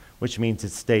 Which means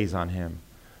it stays on him.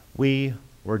 We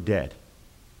were dead.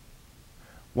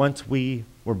 Once we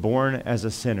were born as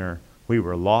a sinner, we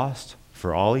were lost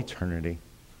for all eternity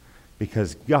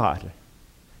because God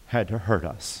had to hurt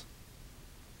us.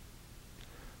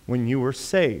 When you were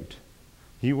saved,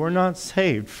 you were not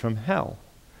saved from hell.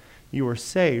 You were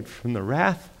saved from the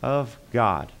wrath of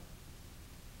God.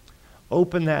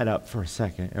 Open that up for a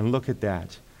second and look at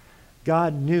that.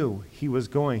 God knew he was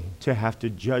going to have to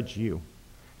judge you.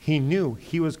 He knew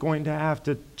he was going to have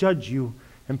to judge you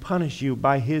and punish you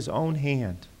by his own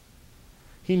hand.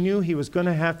 He knew he was going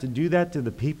to have to do that to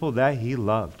the people that he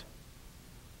loved.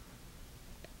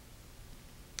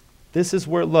 This is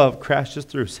where love crashes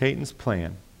through Satan's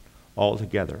plan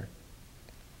altogether.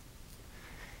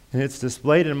 And it's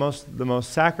displayed in the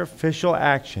most sacrificial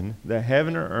action that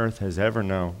heaven or earth has ever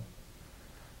known.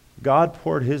 God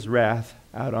poured his wrath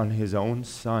out on his own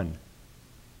Son.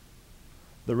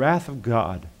 The wrath of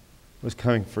God was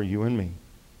coming for you and me.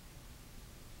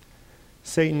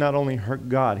 Satan not only hurt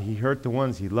God, he hurt the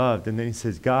ones he loved. And then he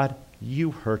says, God,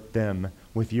 you hurt them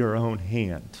with your own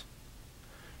hand.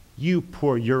 You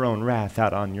pour your own wrath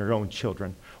out on your own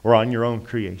children or on your own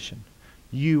creation.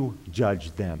 You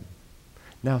judge them.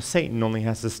 Now Satan only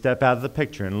has to step out of the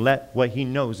picture and let what he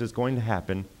knows is going to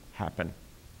happen, happen.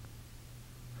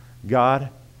 God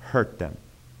hurt them.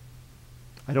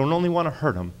 I don't only want to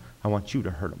hurt them, I want you to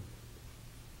hurt them.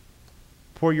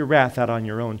 Pour your wrath out on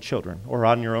your own children or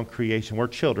on your own creation. We're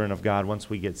children of God once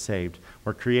we get saved.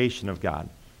 We're creation of God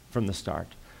from the start.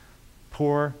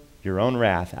 Pour your own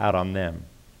wrath out on them.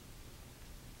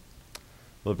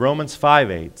 Well, Romans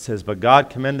 5:8 says, "But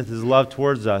God commendeth his love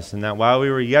towards us, in that while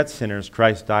we were yet sinners,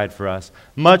 Christ died for us.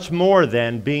 Much more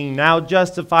then, being now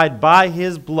justified by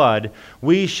his blood,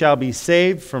 we shall be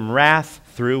saved from wrath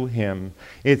through him."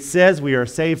 It says we are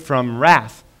saved from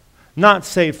wrath, not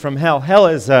saved from hell. Hell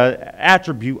is an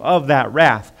attribute of that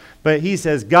wrath. But he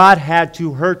says God had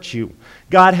to hurt you.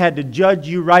 God had to judge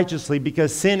you righteously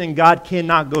because sin and God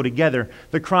cannot go together.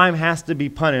 The crime has to be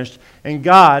punished. And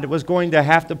God was going to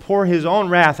have to pour his own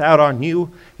wrath out on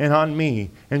you and on me.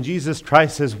 And Jesus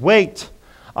Christ says, wait,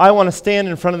 I want to stand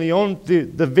in front of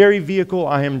the very vehicle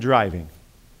I am driving.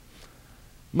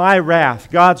 My wrath,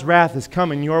 God's wrath is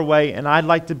coming your way, and I'd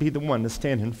like to be the one to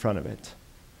stand in front of it.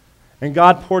 And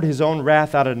God poured his own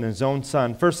wrath out on his own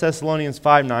Son. 1 Thessalonians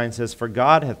 5:9 says, "For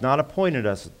God hath not appointed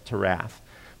us to wrath,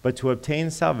 but to obtain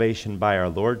salvation by our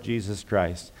Lord Jesus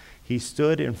Christ." He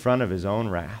stood in front of his own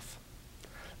wrath.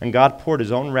 And God poured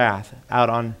his own wrath out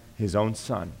on his own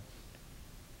Son.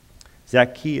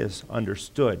 Zacchaeus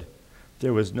understood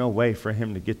there was no way for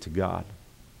him to get to God.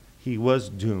 He was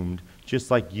doomed, just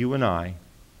like you and I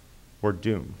were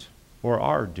doomed, or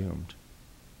are doomed.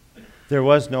 There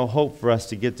was no hope for us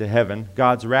to get to heaven.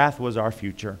 God's wrath was our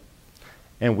future,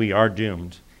 and we are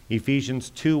doomed. Ephesians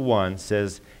 2:1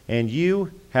 says, "And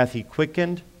you hath he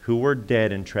quickened who were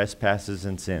dead in trespasses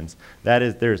and sins." That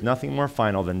is, there is nothing more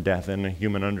final than death in a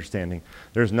human understanding.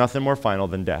 There's nothing more final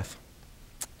than death.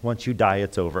 Once you die,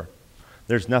 it's over.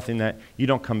 There's nothing that, you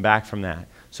don't come back from that.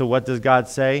 So what does God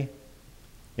say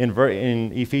in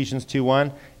Ephesians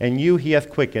 2:1? "And you he hath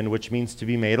quickened," which means to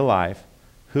be made alive,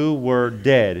 "who were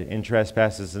dead in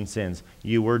trespasses and sins."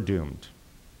 You were doomed.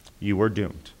 You were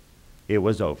doomed. It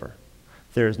was over.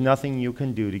 There is nothing you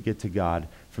can do to get to God.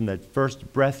 From the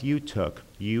first breath you took,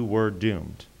 you were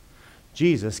doomed.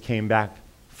 Jesus came back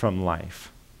from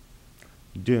life.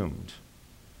 Doomed.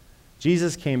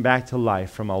 Jesus came back to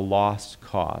life from a lost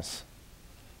cause.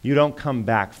 You don't come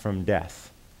back from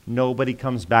death. Nobody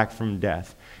comes back from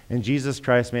death. And Jesus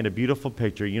Christ made a beautiful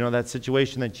picture. You know that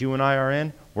situation that you and I are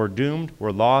in? We're doomed,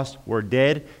 we're lost, we're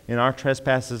dead in our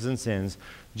trespasses and sins.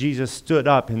 Jesus stood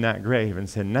up in that grave and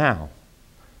said, now,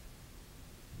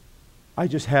 I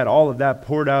just had all of that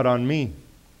poured out on me.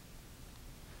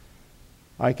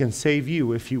 I can save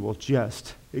you if you will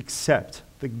just accept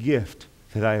the gift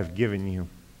that I have given you.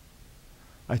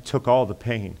 I took all the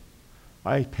pain.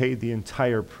 I paid the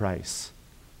entire price.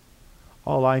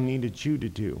 All I needed you to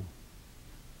do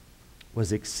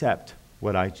was accept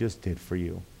what I just did for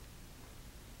you.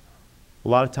 A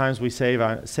lot of times we say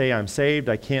I'm saved,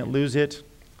 I can't lose it,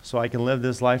 so I can live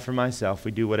this life for myself.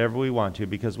 We do whatever we want to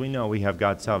because we know we have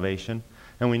God's salvation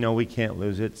and we know we can't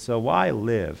lose it. So why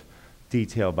live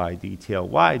detail by detail?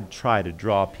 Why try to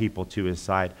draw people to his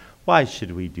side? Why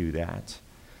should we do that?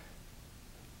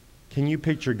 Can you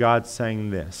picture God saying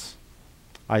this?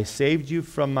 I saved you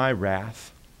from my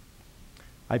wrath.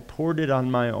 I poured it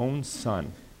on my own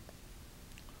Son.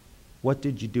 What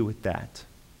did you do with that?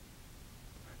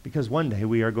 Because one day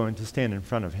we are going to stand in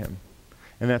front of him.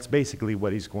 And that's basically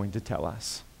what he's going to tell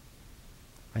us.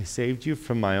 I saved you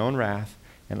from my own wrath,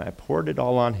 and I poured it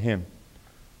all on him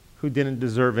who didn't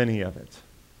deserve any of it.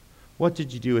 What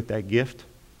did you do with that gift?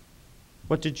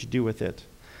 What did you do with it?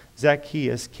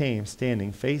 Zacchaeus came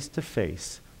standing face to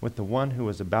face with the one who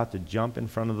was about to jump in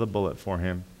front of the bullet for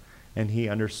him, and he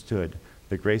understood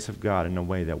the grace of God in a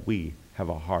way that we have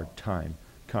a hard time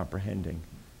comprehending.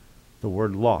 The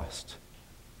word lost.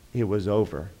 It was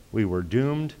over. We were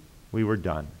doomed. We were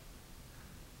done.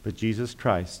 But Jesus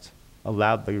Christ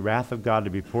allowed the wrath of God to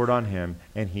be poured on him,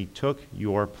 and he took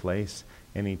your place,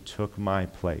 and he took my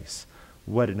place.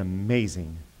 What an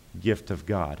amazing gift of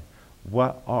God.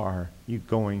 What are you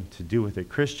going to do with it,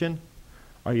 Christian?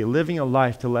 Are you living a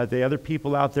life to let the other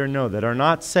people out there know that are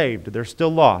not saved, they're still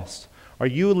lost? Are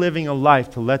you living a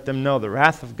life to let them know the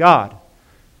wrath of God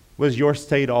was your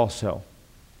state also?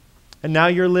 And now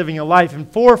you're living a life in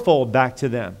fourfold back to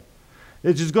them.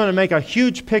 It's just going to make a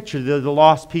huge picture to the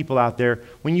lost people out there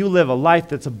when you live a life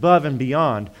that's above and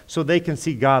beyond so they can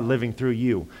see God living through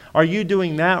you. Are you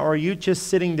doing that, or are you just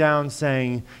sitting down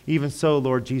saying, even so,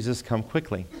 Lord Jesus, come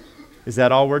quickly? Is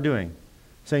that all we're doing?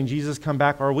 Saying, Jesus, come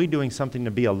back? Or are we doing something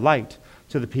to be a light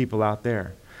to the people out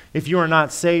there? If you are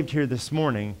not saved here this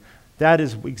morning, that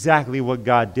is exactly what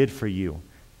God did for you.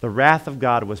 The wrath of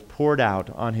God was poured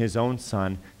out on his own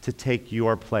Son to take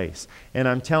your place. And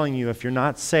I'm telling you, if you're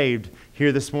not saved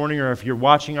here this morning, or if you're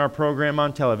watching our program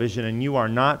on television and you are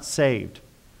not saved,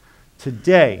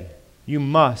 today you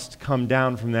must come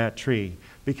down from that tree,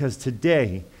 because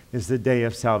today is the day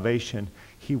of salvation.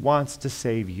 He wants to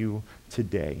save you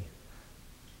today.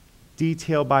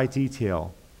 Detail by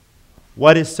detail.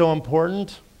 What is so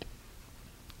important?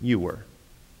 You were.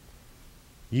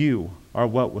 You are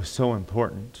what was so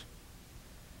important.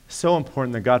 So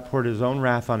important that God poured his own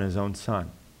wrath on his own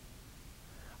Son.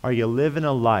 Are you living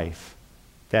a life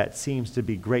that seems to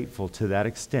be grateful to that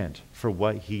extent for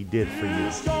what he did for you?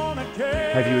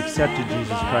 Have you accepted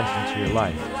Jesus Christ into your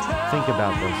life? Think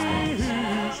about those things.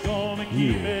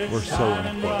 You were so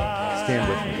important. Stand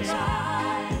with me this morning.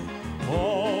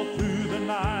 All through the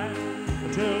night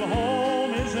until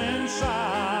home is in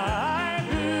sight.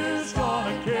 Who's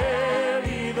gonna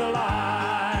carry the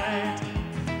light?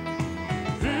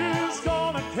 Who's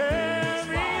gonna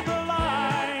carry the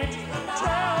light?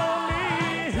 Tell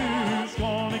me, who's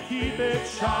gonna keep it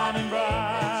shining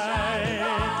bright?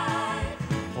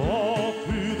 All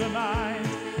through the night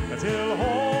until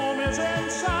home is in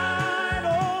sight.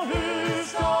 Oh,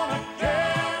 who's gonna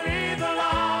carry the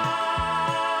light?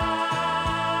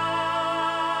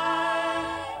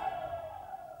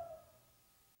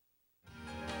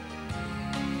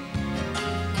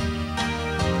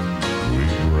 We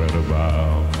read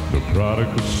about the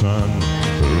prodigal son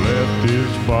who left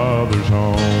his father's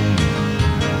home,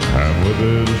 and with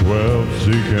his wealth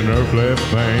seeking earthly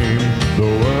fame,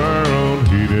 the world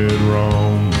he did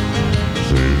roam.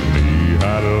 Soon he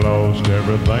had lost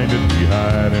everything that he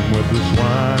had, and with the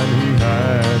swine he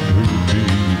had to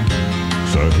feed.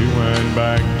 So he went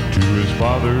back to his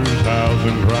father's house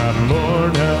and cried,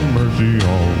 Lord, have mercy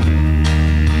on me.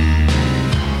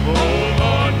 Oh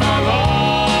Lord, my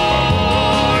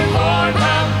Lord, Lord,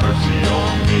 have mercy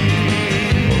on me.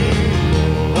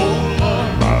 Oh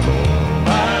Lord, my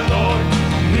Lord,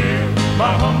 hear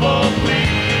my humble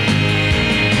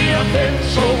plea. I've been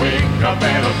so weak, I've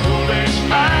been a foolish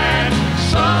man.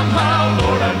 Somehow,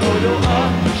 Lord, I know you'll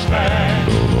understand.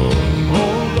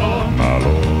 Oh Lord, my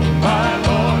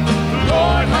Lord,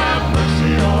 Lord, have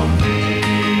mercy on me.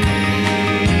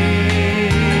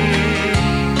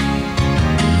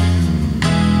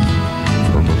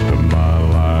 For most of my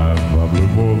life I've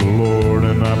lived for the Lord,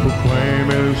 and I proclaim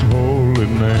his holy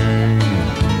name.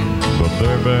 But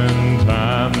there've been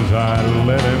times I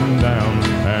let him down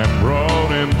and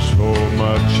brought him so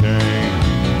much shame.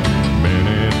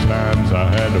 Many times I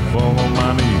had to fall on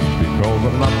my knees because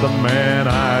I'm not the man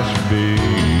I should be.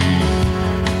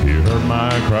 He heard my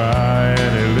cry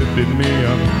and he lifted me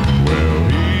up. Well,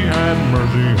 he had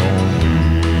mercy on me.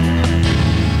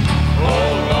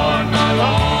 Oh Lord, my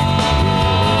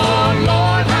Lord,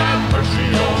 Lord, have mercy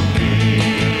on me.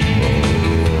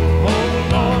 Oh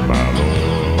Lord,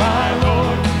 my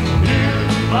Lord, hear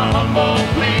my humble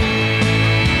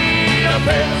plea. I've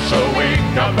been so weak,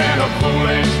 I've been a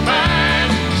foolish man.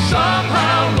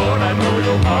 Somehow, Lord, I know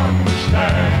you'll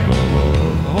understand.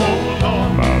 Oh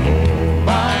Lord, my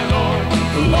Lord,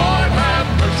 Lord, have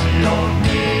mercy on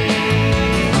me.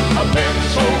 I've been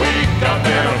so weak, I've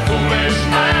been a foolish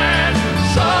man.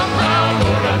 Somehow,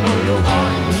 Lord,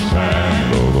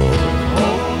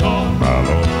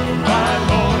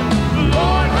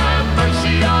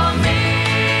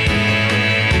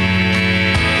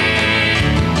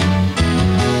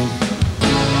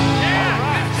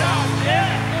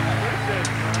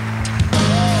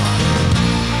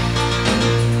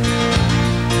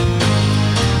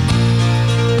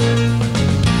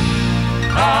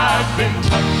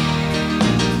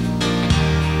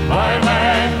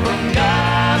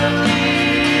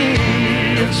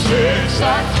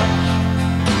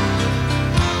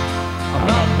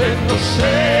 the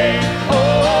same.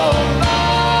 Oh no,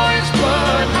 His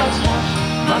blood has washed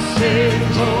my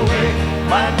sins away.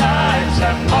 My nights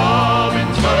have all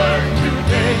been turned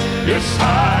today. Yes,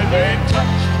 I've been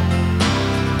touched.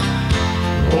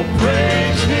 Oh,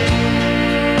 praise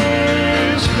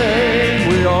His name.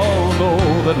 We all know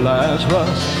that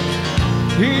Lazarus,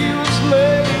 he was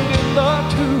laid in the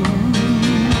tomb,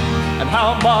 and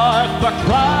how Martha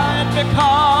cried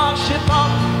because she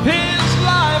thought his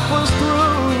life was through.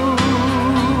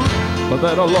 But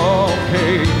then along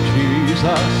came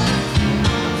Jesus,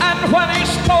 and when he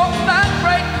spoke that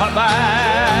great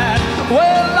command,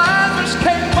 well, Lazarus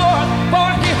came forth, for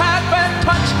he had been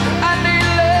touched, and he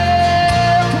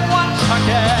lived once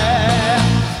again.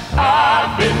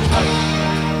 I've been touched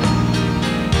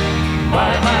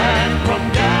by a man from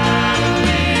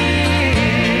Galilee,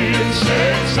 and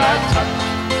since that touch,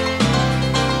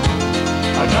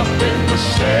 I've not been the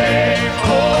same.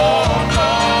 Oh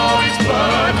no, His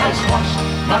blood has washed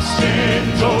my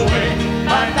sins away.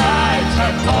 My nights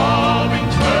have all been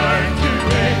turned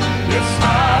today. Yes,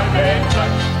 I've been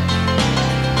touched.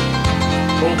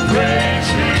 Oh, praise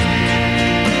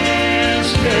His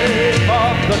name.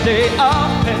 On the day of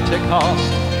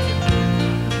Pentecost,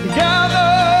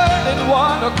 gathered in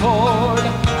one accord,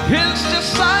 His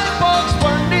disciples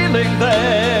were kneeling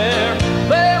there.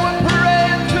 They were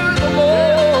praying to the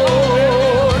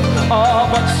Lord. Oh,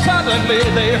 but suddenly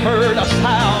they heard a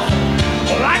sound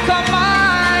like a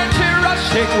mighty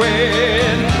rushing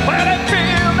wind. Well, it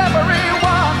filled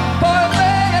everyone, for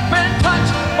they had been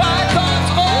touched by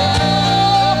God's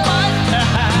almighty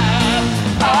hand.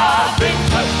 I've been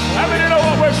touched. How many know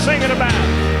what we're singing about?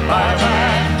 By a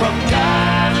man from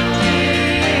Galilee,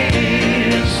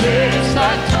 and since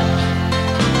that touch,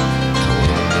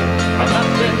 I've not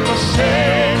been the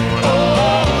same.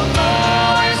 Oh no,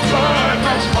 His blood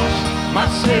has washed my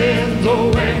sins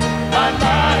away. My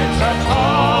nights have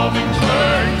all been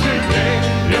turned today.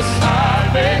 Yes, I've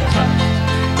been touched.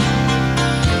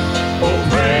 Oh,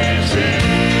 praise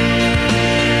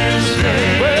His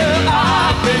name. Well,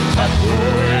 I've been touched. Oh,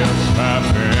 yes, I've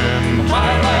been.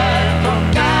 My man from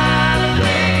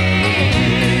Galilee,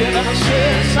 and ever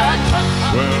since I touched,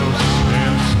 well,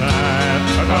 since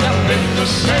I've not been the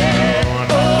same.